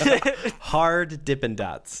 Hard Dippin'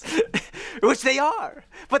 Dots. Which they are.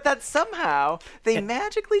 But that somehow they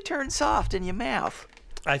magically turn soft in your mouth.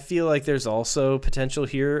 I feel like there's also potential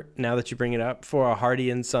here, now that you bring it up, for a Hardy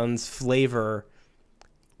and Sons flavor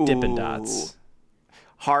Dippin' Dots.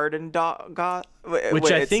 Haagen-Dazs?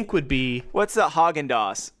 Which I think would be... What's the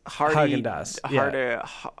Haagen-Dazs? Haagen-Dazs, yeah.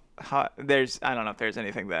 There's, I don't know if there's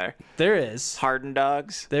anything there. There is. Harden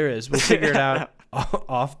Dogs? There is. We'll figure it out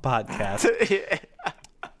off podcast.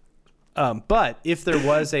 But if there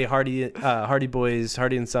was a Hardy Boys,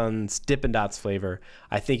 Hardy and Sons Dippin' Dots flavor,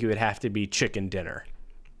 I think it would have to be chicken dinner.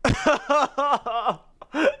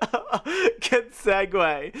 Good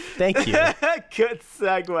segue. Thank you. Good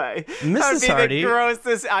segue. Mrs. Hardy. The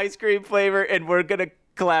grossest ice cream flavor, and we're going to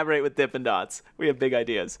collaborate with Dippin' Dots. We have big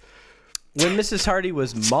ideas. When Mrs. Hardy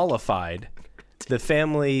was mollified, the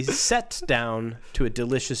family sat down to a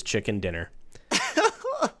delicious chicken dinner.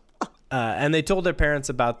 And they told their parents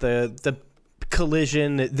about the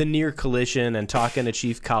collision, the near collision, and talking to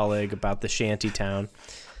Chief Colleague about the shanty town.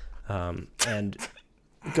 And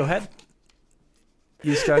go ahead.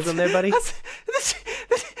 You struggling there, buddy? The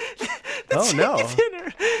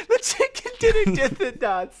chicken dinner Dippin'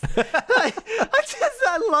 Dots.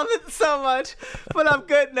 I love it so much, but I'm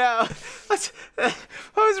good now. I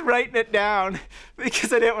was writing it down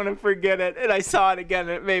because I didn't want to forget it, and I saw it again,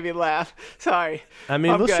 and it made me laugh. Sorry. I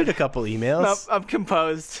mean, we'll shoot a couple emails. No, I'm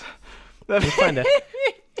composed. We'll find it.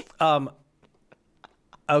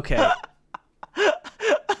 Okay.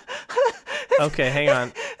 Okay, hang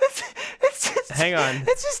on. Hang on.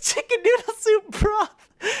 It's just chicken noodle soup broth.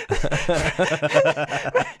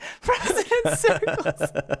 President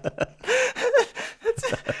circles.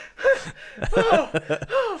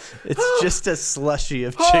 It's just a slushy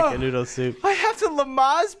of chicken noodle soup. I have to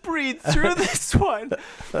Lamaze breathe through this one.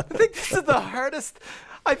 I think this is the hardest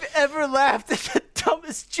I've ever laughed at the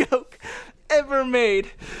dumbest joke ever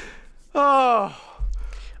made. I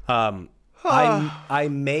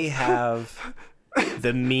may have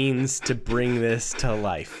the means to bring this to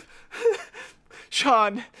life.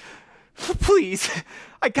 Sean, please,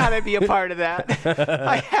 I gotta be a part of that.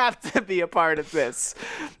 I have to be a part of this.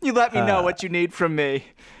 You let me know what you need from me.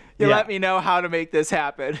 You let me know how to make this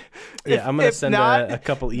happen. Yeah, I'm gonna send a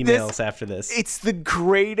couple emails after this. It's the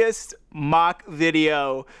greatest mock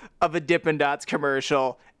video of a Dippin' Dots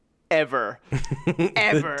commercial ever.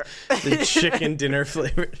 Ever. The chicken dinner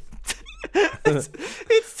flavored.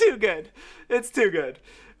 It's too good. It's too good.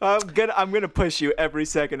 I'm gonna push you every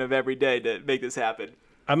second of every day to make this happen.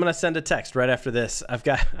 I'm gonna send a text right after this. I've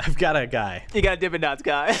got a guy. You got a Dippin' Dots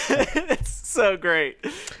guy. It's so great.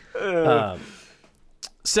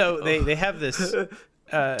 So they have this.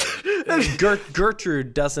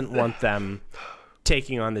 Gertrude doesn't want them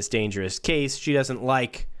taking on this dangerous case. She doesn't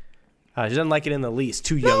like it in the least.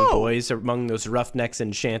 Two young boys among those roughnecks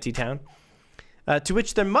in Shantytown. To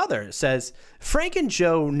which their mother says, Frank and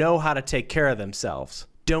Joe know how to take care of themselves.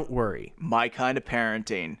 Don't worry. My kind of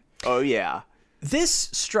parenting. Oh, yeah. This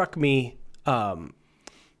struck me. I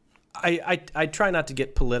try not to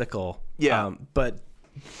get political. Yeah. But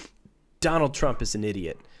Donald Trump is an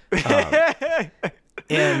idiot.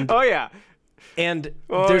 And oh, yeah. And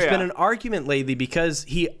there's been an argument lately because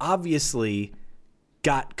he obviously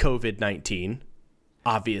got COVID-19,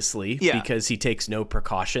 because he takes no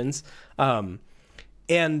precautions. And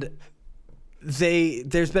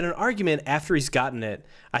there's been an argument after he's gotten it.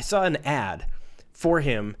 I saw an ad for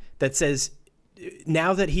him that says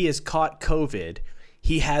now that he has caught COVID,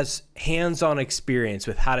 he has hands-on experience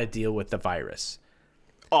with how to deal with the virus.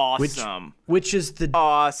 Awesome. Which is the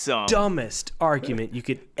dumbest argument you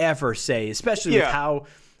could ever say, especially with how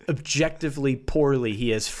objectively poorly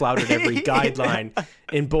he has flouted every guideline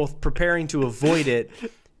in both preparing to avoid it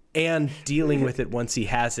and dealing with it once he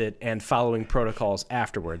has it and following protocols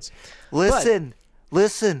afterwards. Listen,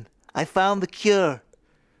 I found the cure.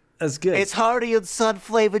 That's good. It's Hardy and Son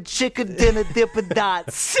flavored chicken dinner Dippin'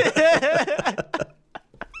 Dots.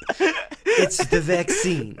 It's the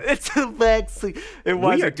vaccine. It's the vaccine. It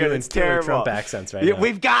wasn't we are good. doing It's terrible. Trump accents right now.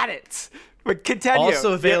 We've got it. But continue.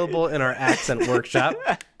 Also available in our accent workshop.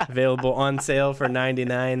 Available on sale for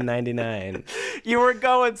 $99.99. You were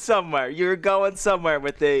going somewhere.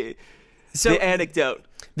 With the anecdote.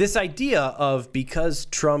 This idea of because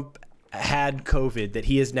Trump had COVID that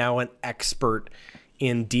he is now an expert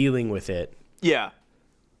in dealing with it. Yeah.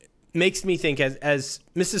 Makes me think, as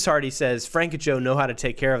Mrs. Hardy says, Frank and Joe know how to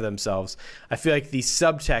take care of themselves. I feel like the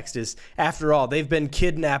subtext is, after all, they've been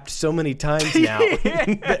kidnapped so many times now.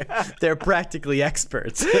 they're practically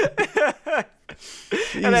experts.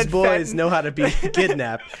 These boys know how to be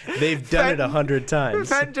kidnapped. They've done it 100 times.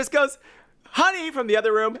 Fenton just goes, honey, from the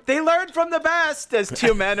other room, they learned from the best, as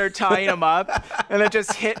two men are tying him up and they're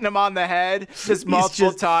just hitting him on the head just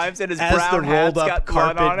multiple times, and his brown as the rolled up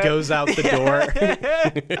carpet goes out the door.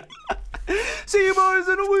 See you boys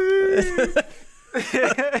in a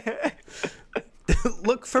week.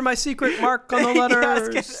 Look for my secret mark on the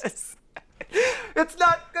letters. Yes. It's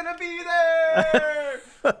not gonna be there.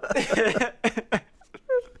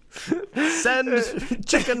 Send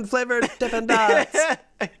chicken flavored Dippin' Dots.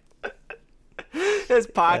 His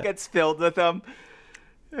pockets filled with them.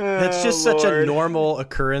 That's just such a normal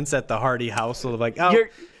occurrence at the Hardy household. Like,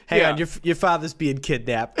 hang on, your father's being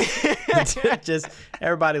kidnapped. Just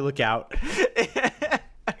everybody look out.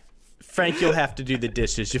 Frank, you'll have to do the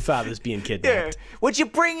dishes. Your father's being kidnapped. Would you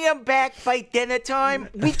bring him back by dinner time?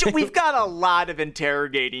 We've got a lot of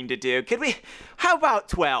interrogating to do. Could we? How about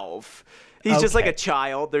 12? He's just like a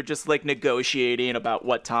child. They're just like negotiating about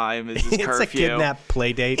what time is his curfew. It's a kidnap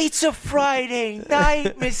play date. It's a Friday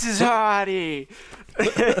night, Mrs. Hardy.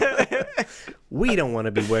 We don't want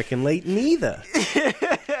to be working late neither.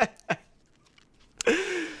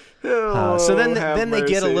 So then they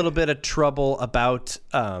get a little bit of trouble about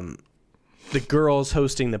the girls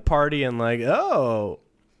hosting the party and like, oh,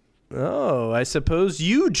 I suppose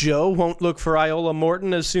you, Joe, won't look for Iola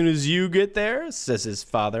Morton as soon as you get there, says his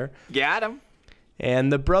father. Got him.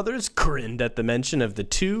 And the brothers grinned at the mention of the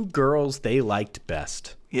two girls they liked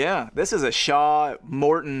best. Yeah, this is a Shaw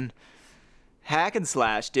Morton hack and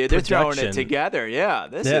slash, dude. They're throwing it together. Yeah,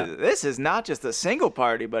 this is not just a single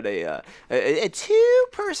party, but a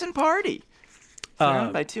two-person party.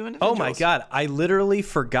 By two individuals. Oh my God, I literally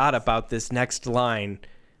forgot about this next line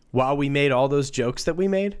while we made all those jokes that we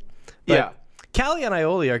made. But yeah. Callie and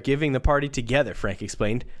Ioli are giving the party together, Frank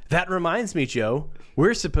explained. That reminds me, Joe,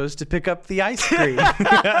 we're supposed to pick up the ice cream.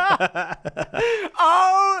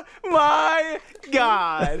 Oh my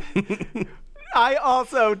God. I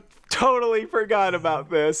also totally forgot about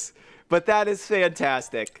this, but that is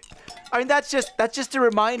fantastic. I mean, that's just a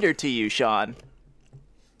reminder to you, Sean.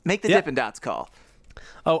 Make the Dippin' Dots call.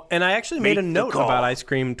 Oh, and I actually made a note about ice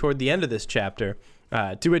cream toward the end of this chapter,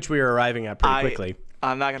 to which we are arriving at pretty quickly.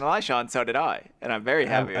 I'm not going to lie, Sean, so did I, and I'm very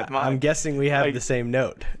happy with mine. I'm guessing we have the same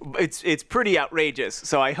note. It's pretty outrageous,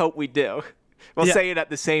 so I hope we do. We'll say it at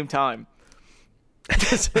the same time.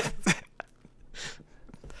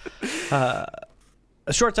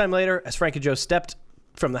 A short time later, as Frank and Joe stepped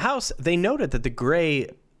from the house, they noted that the gray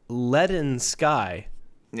leaden sky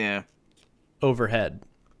Yeah. overhead.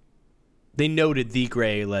 They noted the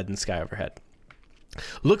gray leaden sky overhead.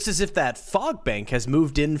 Looks as if that fog bank has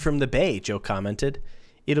moved in from the bay, Joe commented.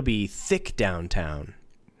 It'll be thick downtown.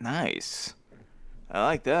 Nice. I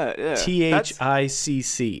like that. Yeah.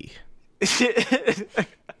 THICC.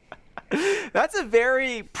 That's a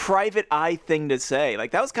very private eye thing to say.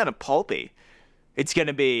 Like, that was kind of pulpy. It's going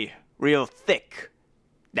to be real thick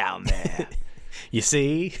down there. You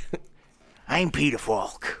see? I'm Peter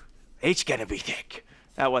Falk. It's going to be thick.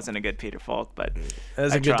 That wasn't a good Peter Falk, but That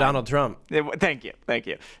was a good Donald Trump. Thank you. Thank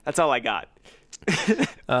you. That's all I got.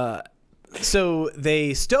 So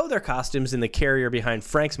they stow their costumes in the carrier behind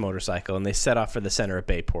Frank's motorcycle, and they set off for the center of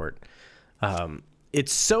Bayport.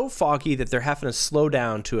 It's so foggy that they're having to slow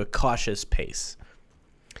down to a cautious pace.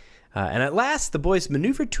 And at last, the boys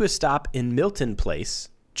maneuvered to a stop in Milton Place,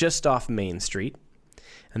 just off Main Street.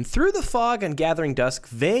 And through the fog and gathering dusk,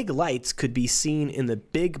 vague lights could be seen in the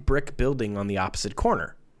big brick building on the opposite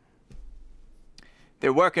corner.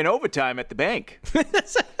 They're working overtime at the bank.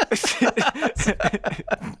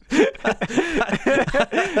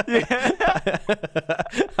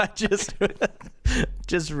 I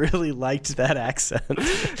just really liked that accent.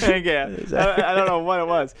 Yeah, I don't know what it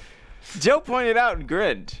was. Joe pointed out and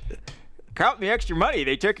grinned. Counting the extra money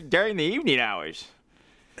they took during the evening hours.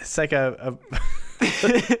 It's like a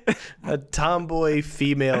tomboy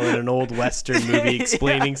female in an old Western movie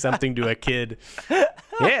explaining something to a kid.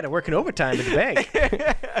 Yeah, they're working overtime at the bank.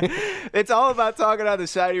 It's all about talking out the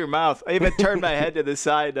side of your mouth. I even turned my head to the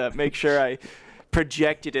side to make sure I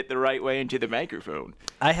projected it the right way into the microphone.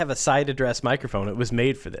 I have a side address microphone. It was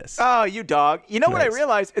made for this. Oh, you dog. You know what I Nice.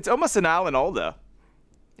 realized? It's almost an Alan Alda.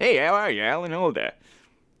 Hey, how are you, Alan Alda?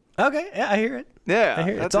 Okay, yeah, I hear it. Yeah. I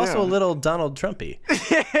hear it. It's that's also a him. little Donald Trumpy.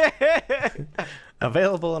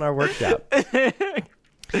 Available in our workshop.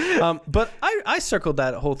 But I circled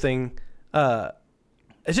that whole thing.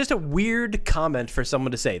 It's just a weird comment for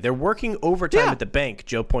someone to say. They're working overtime Yeah. at the bank,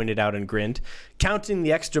 Joe pointed out and grinned, counting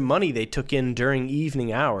the extra money they took in during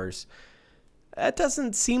evening hours. That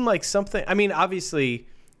doesn't seem like something. I mean, obviously,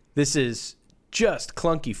 this is just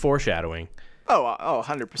clunky foreshadowing. Oh,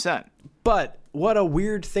 100%. But what a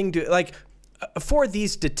weird thing to, like, for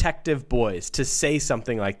these detective boys to say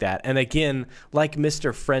something like that. And again, like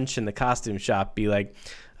Mr. French in the costume shop, be like,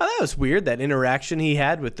 oh, that was weird, that interaction he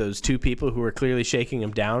had with those two people who were clearly shaking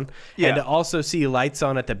him down. Yeah. And to also see lights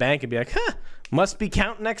on at the bank and be like, must be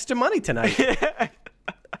counting extra money tonight.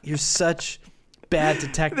 You're such bad The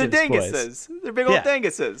detectives, boys. dinguses. They're big old Yeah.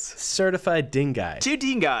 dinguses. Certified dinguy. 2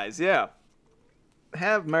 teen guys, yeah.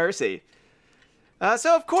 Have mercy.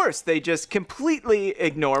 So, of course, they just completely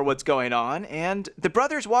ignore what's going on, and the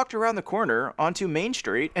brothers walked around the corner onto Main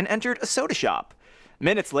Street and entered a soda shop.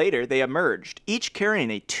 Minutes later, they emerged, each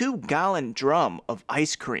carrying a 2-gallon drum of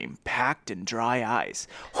ice cream packed in dry ice.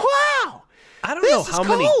 Wow! I don't This know is how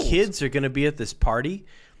many cold. kids are going to be at this party,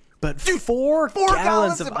 but 4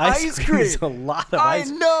 gallons of ice cream is a lot of I ice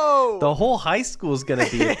cream. know! The whole high school is going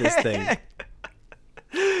to be at this thing.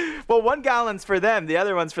 Well, 1 gallon's for them, the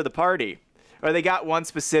other one's for the party. Or they got one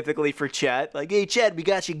specifically for Chet. Like, hey, Chet, we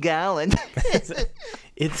got you a gallon.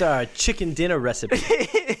 It's our chicken dinner recipe.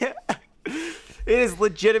 It is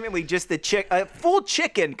legitimately just a full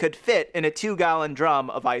chicken could fit in a 2-gallon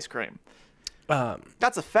drum of ice cream.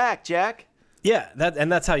 That's a fact, Jack. Yeah,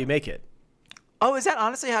 that's how you make it. Oh, is that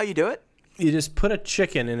honestly how you do it? You just put a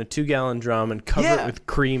chicken in a 2-gallon drum and cover Yeah. it with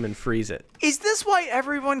cream and freeze it. Is this why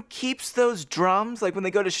everyone keeps those drums? Like when they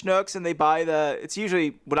go to Schnucks and they buy it's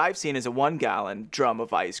usually what I've seen is a 1-gallon drum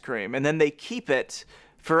of ice cream, and then they keep it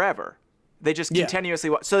forever. They just Yeah. continuously,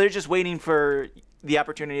 so they're just waiting for the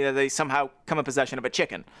opportunity that they somehow come in possession of a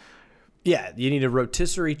chicken. Yeah, you need a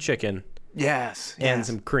rotisserie chicken Yes. and yes,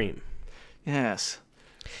 some cream. Yes.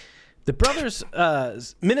 The brothers,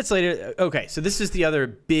 minutes later, okay, so this is the other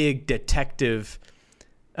big detective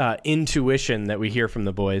intuition that we hear from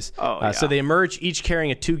the boys. Oh, yeah. So they emerge, each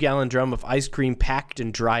carrying a 2-gallon drum of ice cream packed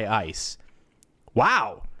in dry ice.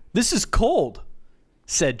 Wow, this is cold,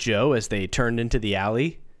 said Joe as they turned into the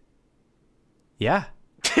alley. Yeah.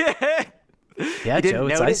 Yeah, You didn't Joe,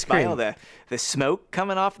 it's notice ice by cream. all the smoke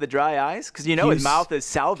coming off the dry ice? Because you know He his was- mouth is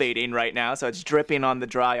salivating right now, so it's dripping on the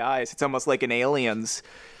dry ice. It's almost like an alien's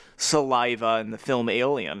saliva in the film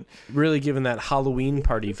Alien. Really giving that Halloween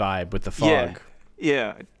party vibe with the fog.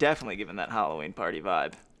 Yeah, definitely giving that Halloween party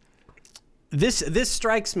vibe. This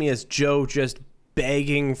strikes me as Joe just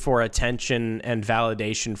begging for attention and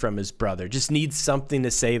validation from his brother. Just needs something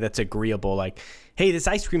to say that's agreeable, like, hey, this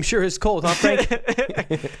ice cream sure is cold, huh,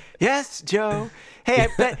 Frank? Yes, Joe. Hey,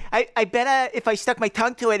 I bet if I stuck my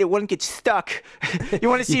tongue to it, it wouldn't get stuck. You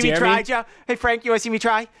want to see me try, Joe? Hey, Frank, you want to see me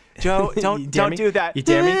try? Joe, don't do that. You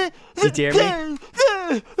dare me? You dare me?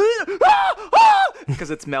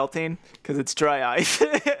 Because it's melting. Because it's dry ice.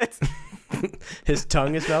 It's His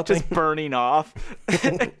tongue is melting. just burning off.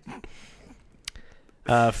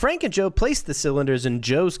 Frank and Joe placed the cylinders in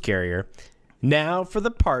Joe's carrier. Now for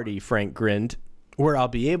the party, Frank grinned, where I'll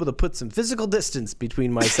be able to put some physical distance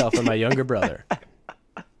between myself and my younger brother.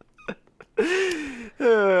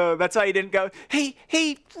 That's why you didn't go,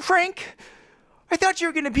 hey, Frank, I thought you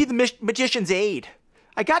were going to be the magician's aide.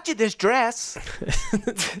 I got you this dress.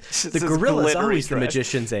 The gorilla's always the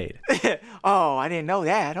magician's aide. Oh, I didn't know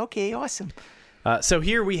that. Okay, awesome. So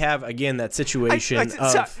here we have, again, that situation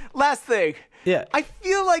last thing. Yeah. I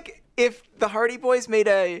feel like if the Hardy Boys made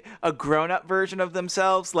a grown-up version of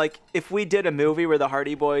themselves, like if we did a movie where the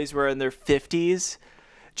Hardy Boys were in their 50s,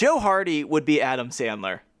 Joe Hardy would be Adam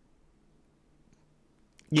Sandler.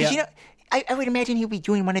 Yeah. You know, I would imagine he'd be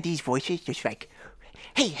doing one of these voices, just like,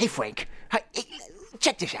 hey, Frank, hey,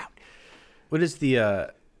 check this out. What is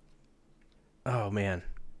the, oh man,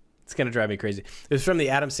 it's going to drive me crazy. It was from the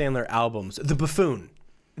Adam Sandler albums, The Buffoon.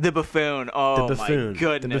 The Buffoon. Oh, The Buffoon. my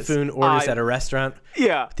goodness. The Buffoon orders at a restaurant.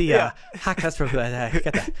 Yeah. The hot cuts, got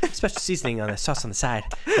the special seasoning on the sauce on the side.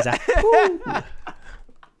 Is that,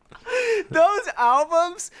 Those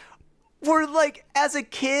albums were like, as a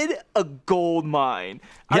kid, a gold mine.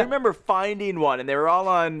 I Yeah. remember finding one, and they were all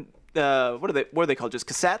on what are they called? Just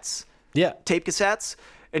cassettes, yeah. tape cassettes,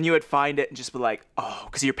 and you would find it and just be like, oh,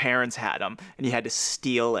 because your parents had them, and you had to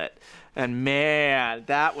steal it. And man,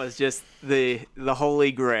 that was just the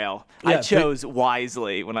holy grail. I Yeah, chose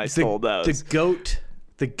wisely when I stole those.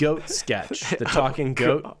 The goat sketch, the talking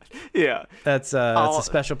goat. God. Yeah, That's a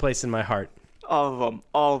special place in my heart. all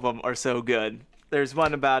of them are so good. There's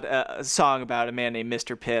one about a song about a man named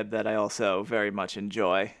Mr. Pibb that I also very much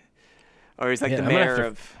enjoy. Or he's like the mayor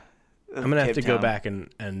of I'm gonna have to go Pibtown. back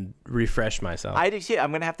and refresh myself. I do too.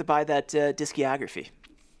 I'm gonna have to buy that discography.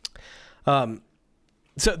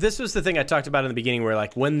 So this was the thing I talked about in the beginning, where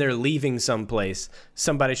like when they're leaving someplace,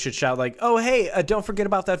 somebody should shout like, "Oh, hey, don't forget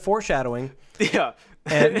about that foreshadowing." Yeah.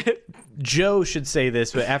 And Joe should say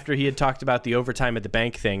this, but after he had talked about the overtime at the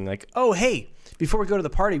bank thing, like, "Oh, hey, before we go to the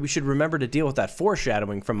party, we should remember to deal with that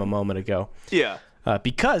foreshadowing from a moment ago." Yeah.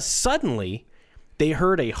 Because suddenly they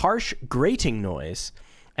heard a harsh grating noise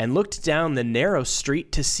and looked down the narrow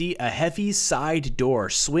street to see a heavy side door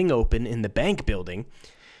swing open in the bank building.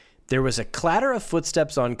 There was a clatter of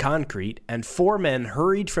footsteps on concrete, and 4 men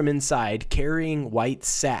hurried from inside carrying white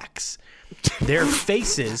sacks. Their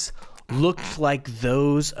faces looked like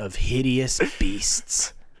those of hideous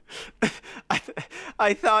beasts.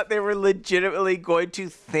 I thought they were legitimately going to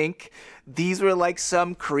think these were like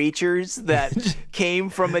some creatures that came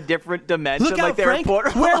from a different dimension. Look like out, they Frank! were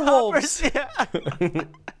portal Werewolves! hoppers. Yeah.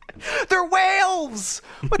 They're whales!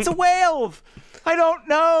 What's a whale? I don't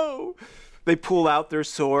know. They pull out their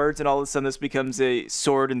swords, and all of a sudden this becomes a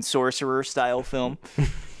sword and sorcerer style film.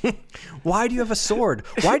 Why do you have a sword?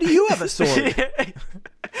 Why do you have a sword?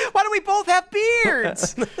 Why do we both have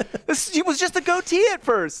beards? This was just a goatee at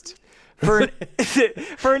first. For an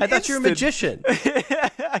I thought you were a magician.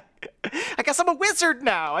 I guess I'm a wizard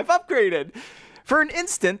now. I've upgraded. For an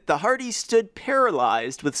instant, the Hardys stood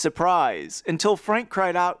paralyzed with surprise until Frank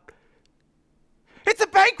cried out, "It's a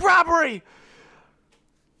bank robbery!"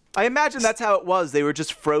 I imagine that's how it was. They were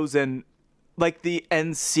just frozen, like the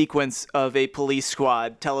end sequence of a Police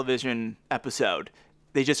Squad television episode.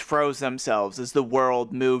 They just froze themselves as the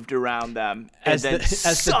world moved around them. As and then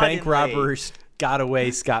the bank robbers got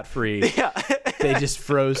away scot-free, Yeah. they just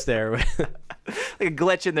froze there. like a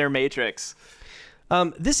glitch in their matrix.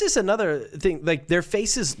 This is another thing. Like, their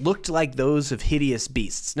faces looked like those of hideous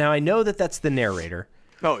beasts. Now, I know that that's the narrator,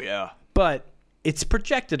 Oh, yeah. but it's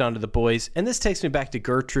projected onto the boys, and this takes me back to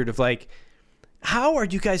Gertrude of like, how are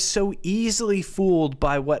you guys so easily fooled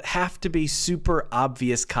by what have to be super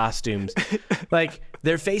obvious costumes? Like,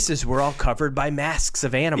 their faces were all covered by masks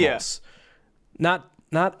of animals. Yeah.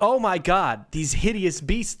 Not, oh my God, these hideous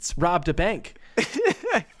beasts robbed a bank.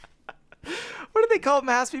 What did they call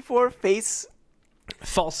masks before?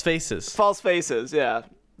 False faces. False faces, yeah.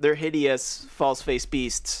 They're hideous false face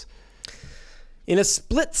beasts. In a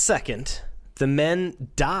split second, the men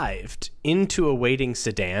dived into a waiting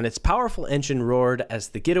sedan. Its powerful engine roared as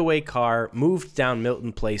the getaway car moved down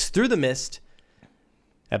Milton Place through the mist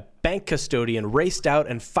A bank custodian raced out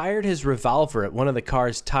and fired his revolver at one of the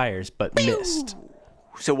car's tires, but missed.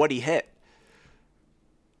 So what he hit?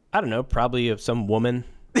 I don't know, probably of some woman,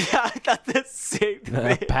 Yeah, I thought the same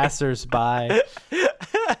thing. passersby.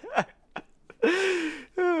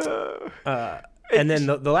 And then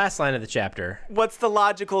the last line of the chapter. What's the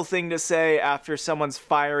logical thing to say after someone's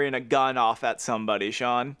firing a gun off at somebody,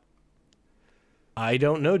 Sean? I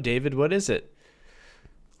don't know, David. What is it?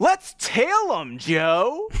 Let's tail them,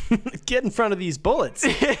 Joe. Get in front of these bullets.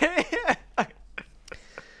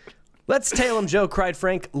 Let's tail him, Joe, cried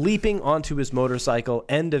Frank, leaping onto his motorcycle.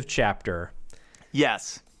 End of chapter.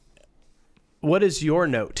 Yes. What is your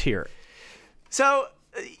note here? So,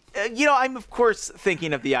 I'm of course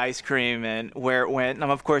thinking of the ice cream and where it went. And I'm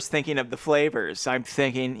of course thinking of the flavors. I'm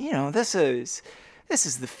thinking, this is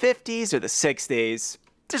the 50s or the 60s.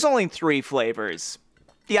 There's only 3 flavors.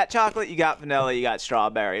 You got chocolate, you got vanilla, you got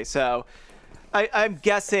strawberry. So I'm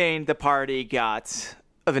guessing the party got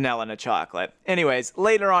a vanilla and a chocolate. Anyways,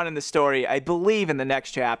 later on in the story, I believe in the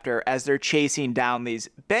next chapter, as they're chasing down these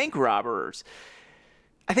bank robbers,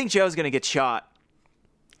 I think Joe's going to get shot.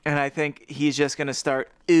 And I think he's just going to start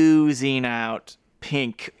oozing out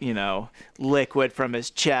pink, liquid from his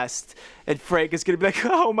chest. And Frank is going to be like,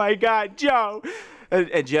 oh my God, Joe.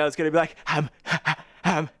 And Joe's going to be like,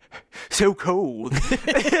 I'm so cold.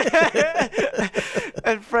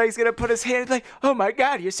 And Frank's going to put his hand like, oh my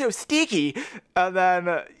God, you're so sticky. And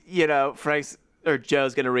then,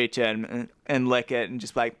 Joe's going to reach in and lick it and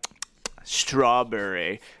just be like,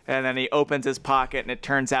 strawberry. And then he opens his pocket and it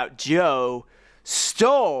turns out Joe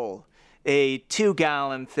stole a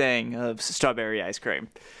 2-gallon thing of strawberry ice cream.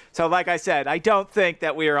 So like I said, I don't think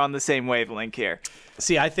that we are on the same wavelength here.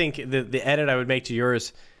 See, I think the edit I would make to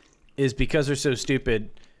yours is because they're so stupid,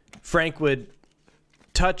 Frank would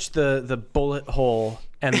touch the bullet hole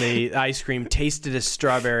and the ice cream, taste it as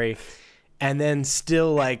strawberry, and then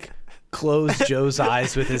still close Joe's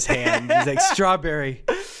eyes with his hand. He's like, strawberry,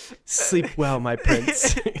 sleep well, my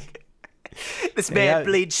prince. This man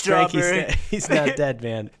bleeds strawberry. Frank, he's not dead,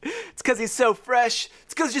 man. It's because he's so fresh.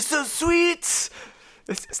 It's because you're so sweet.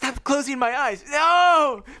 Stop closing my eyes.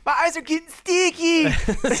 No, my eyes are getting sticky.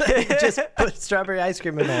 Just put strawberry ice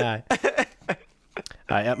cream in my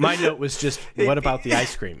eye. My note was just, what about the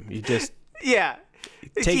ice cream? You just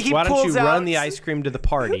why don't you run the ice cream to the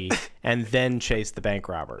party and then chase the bank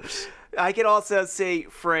robbers? I could also see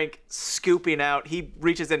Frank scooping out. He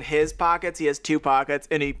reaches in his pockets. He has 2 pockets,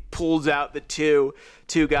 and he pulls out the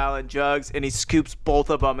 2-gallon jugs, and he scoops both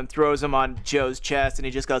of them and throws them on Joe's chest, and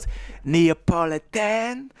he just goes,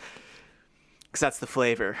 Neapolitan? Because that's the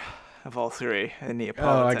flavor of all 3, a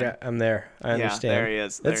Neapolitan. Oh, I'm there. I understand. Yeah, there he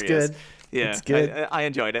is. That's good. Yeah, that's good. I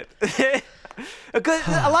enjoyed it.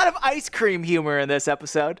 A lot of ice cream humor in this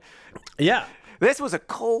episode. Yeah. This was a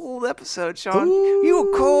cold episode, Sean. Ooh.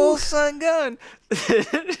 You a cold sun gun.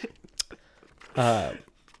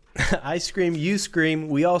 I scream, you scream,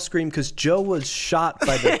 we all scream because Joe was shot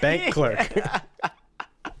by the bank clerk.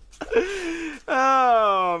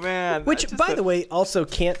 Oh, man. Which, by the way, also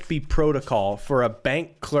can't be protocol for a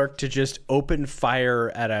bank clerk to just open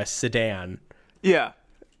fire at a sedan. Yeah.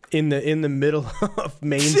 In the middle of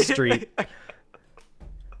Main Street.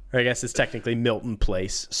 Or I guess it's technically Milton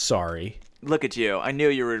Place. Sorry. Look at you. I knew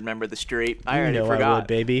you would remember the street. I already forgot. I would,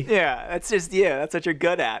 baby. Yeah, that's just you. That's what you're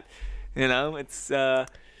good at. It's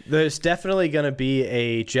There's definitely going to be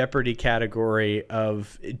a Jeopardy category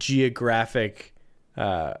of geographic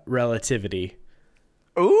relativity.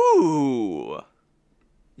 Ooh.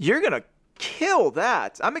 You're going to kill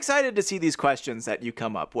that. I'm excited to see these questions that you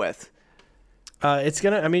come up with. You're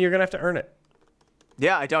going to have to earn it.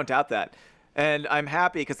 Yeah, I don't doubt that. And I'm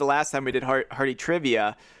happy because the last time we did Hardy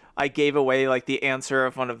Trivia, I gave away the answer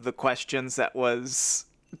of one of the questions that was,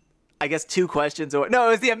 I guess, 2 questions away. No, it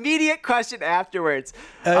was the immediate question afterwards.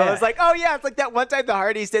 I was like, oh yeah, it's like that one time the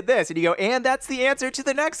Hardys did this. And you go, and that's the answer to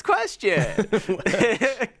the next question.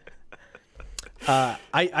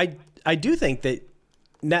 I do think that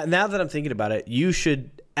now that I'm thinking about it, you should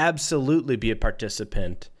absolutely be a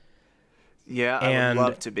participant. Yeah, I would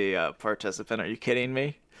love to be a participant. Are you kidding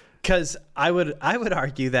me? Because I would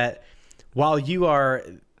argue that while you are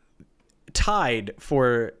tied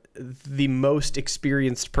for the most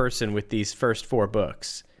experienced person with these first 4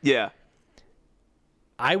 books, yeah,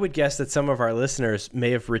 I would guess that some of our listeners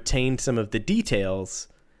may have retained some of the details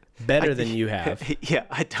better than you have. Yeah,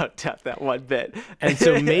 I don't doubt that one bit. And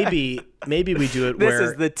so maybe we do it where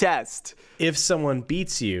this is the test. If someone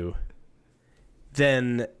beats you,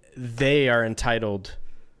 then they are entitled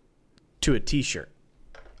to a T-shirt.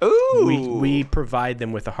 Ooh. We provide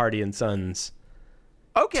them with a Hardy and Sons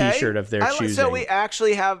Okay. T-shirt of their choosing. So we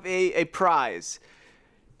actually have a prize.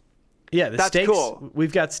 Yeah, the That's stakes. cool.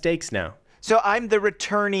 We've got stakes now. So I'm the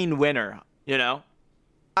returning winner, you know?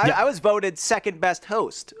 I was voted second best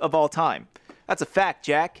host of all time. That's a fact,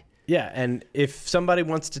 Jack. Yeah, and if somebody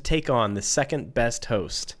wants to take on the second best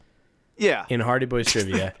host Yeah. in Hardy Boys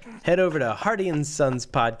Trivia, head over to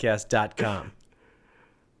hardyandsonspodcast.com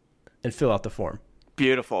and fill out the form.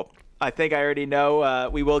 Beautiful. I think I already know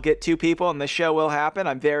we will get 2 people and the show will happen.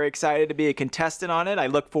 I'm very excited to be a contestant on it. I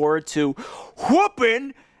look forward to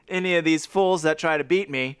whooping any of these fools that try to beat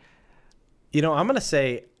me. You know, I'm going to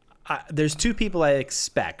say there's 2 people I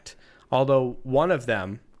expect, although one of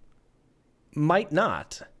them might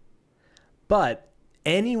not. But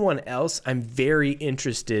anyone else, I'm very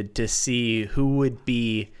interested to see who would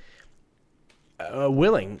be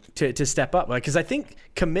willing to step up. Because I think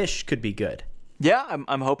Kamish could be good. Yeah,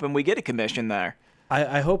 I'm hoping we get a commission there.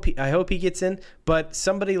 I hope he gets in. But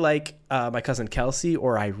somebody like my cousin Kelsey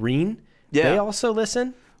or Irene, they also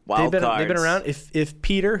listen. Wild They've been cards. around. If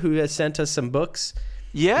Peter, who has sent us some books,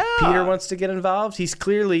 Yeah. Peter wants to get involved, he's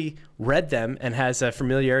clearly read them and has a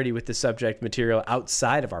familiarity with the subject material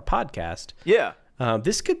outside of our podcast. Yeah.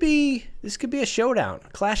 This could be a showdown,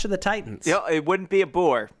 Clash of the Titans. Yeah, it wouldn't be a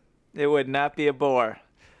bore. It would not be a bore.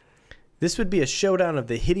 This would be a showdown of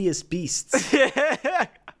the hideous beasts. Okay,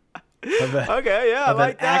 yeah, I Of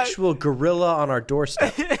like an that. actual gorilla on our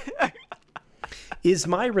doorstep. Is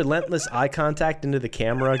my relentless eye contact into the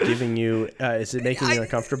camera giving you? Is it making you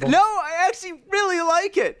uncomfortable? No, I actually really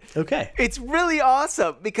like it. Okay. It's really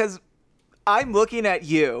awesome because I'm looking at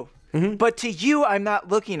you, but to you, I'm not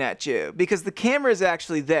looking at you because the camera is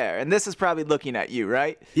actually there, and this is probably looking at you,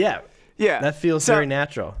 right? Yeah. Yeah. That feels So- very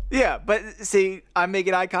natural. Yeah, but see, I'm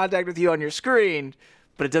making eye contact with you on your screen,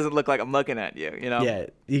 but it doesn't look like I'm looking at you, you know? Yeah.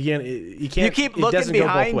 You can't. You keep it looking doesn't go both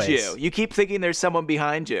behind ways. you. You keep thinking there's someone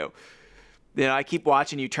behind you. You know, I keep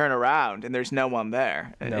watching you turn around, and there's no one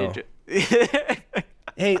there. And No. it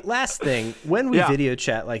Hey, last thing. When we Yeah. video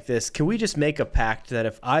chat like this, can we just make a pact that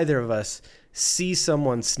if either of us see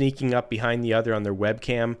someone sneaking up behind the other on their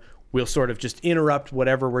webcam, we'll sort of just interrupt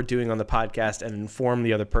whatever we're doing on the podcast and inform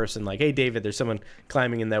the other person, like, hey, David, there's someone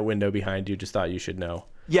climbing in that window behind you. Just thought you should know.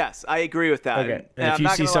 Yes, I agree with that. Okay. And if I'm you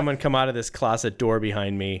not see gonna someone come out of this closet door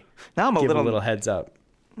behind me, now I'm give a little heads up.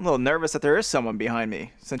 I'm a little nervous that there is someone behind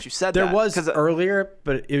me since you said There that. was 'Cause, earlier,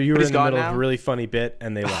 but you were he's in the gone middle of now? a really funny bit,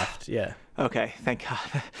 and they left. Yeah. Okay, thank God.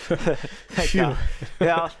 Thank Phew. God.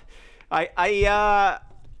 Yeah, I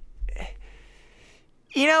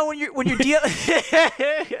you know, when you're dealing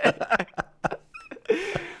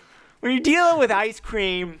when you're dealing with ice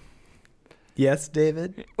cream, Yes,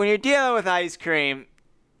 David? when you're dealing with ice cream,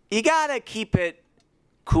 you gotta keep it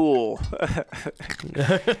cool.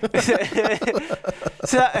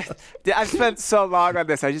 So I've spent so long on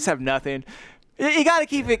this, I just have nothing. You gotta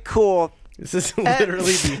keep it cool. This is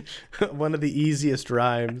literally one of the easiest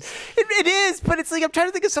rhymes. It is, but it's like I'm trying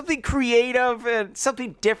to think of something creative and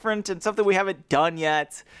something different and something we haven't done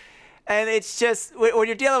yet. And it's just when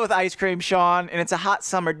you're dealing with ice cream, Sean, and it's a hot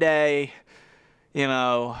summer day, you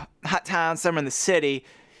know, hot town, summer in the city,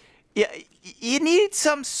 you need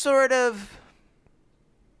some sort of,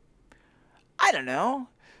 I don't know,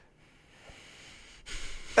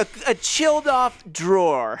 a chilled off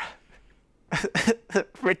drawer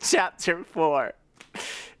for chapter 4.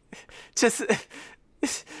 Just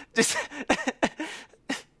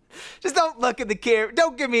don't look at the camera.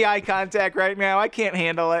 Don't give me eye contact right now. I can't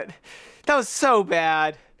handle it. That was so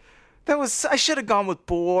bad. I should have gone with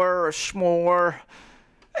bore or schmore.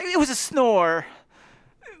 It was a snore.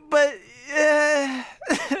 But I'm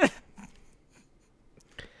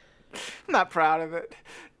not proud of it.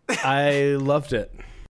 I loved it.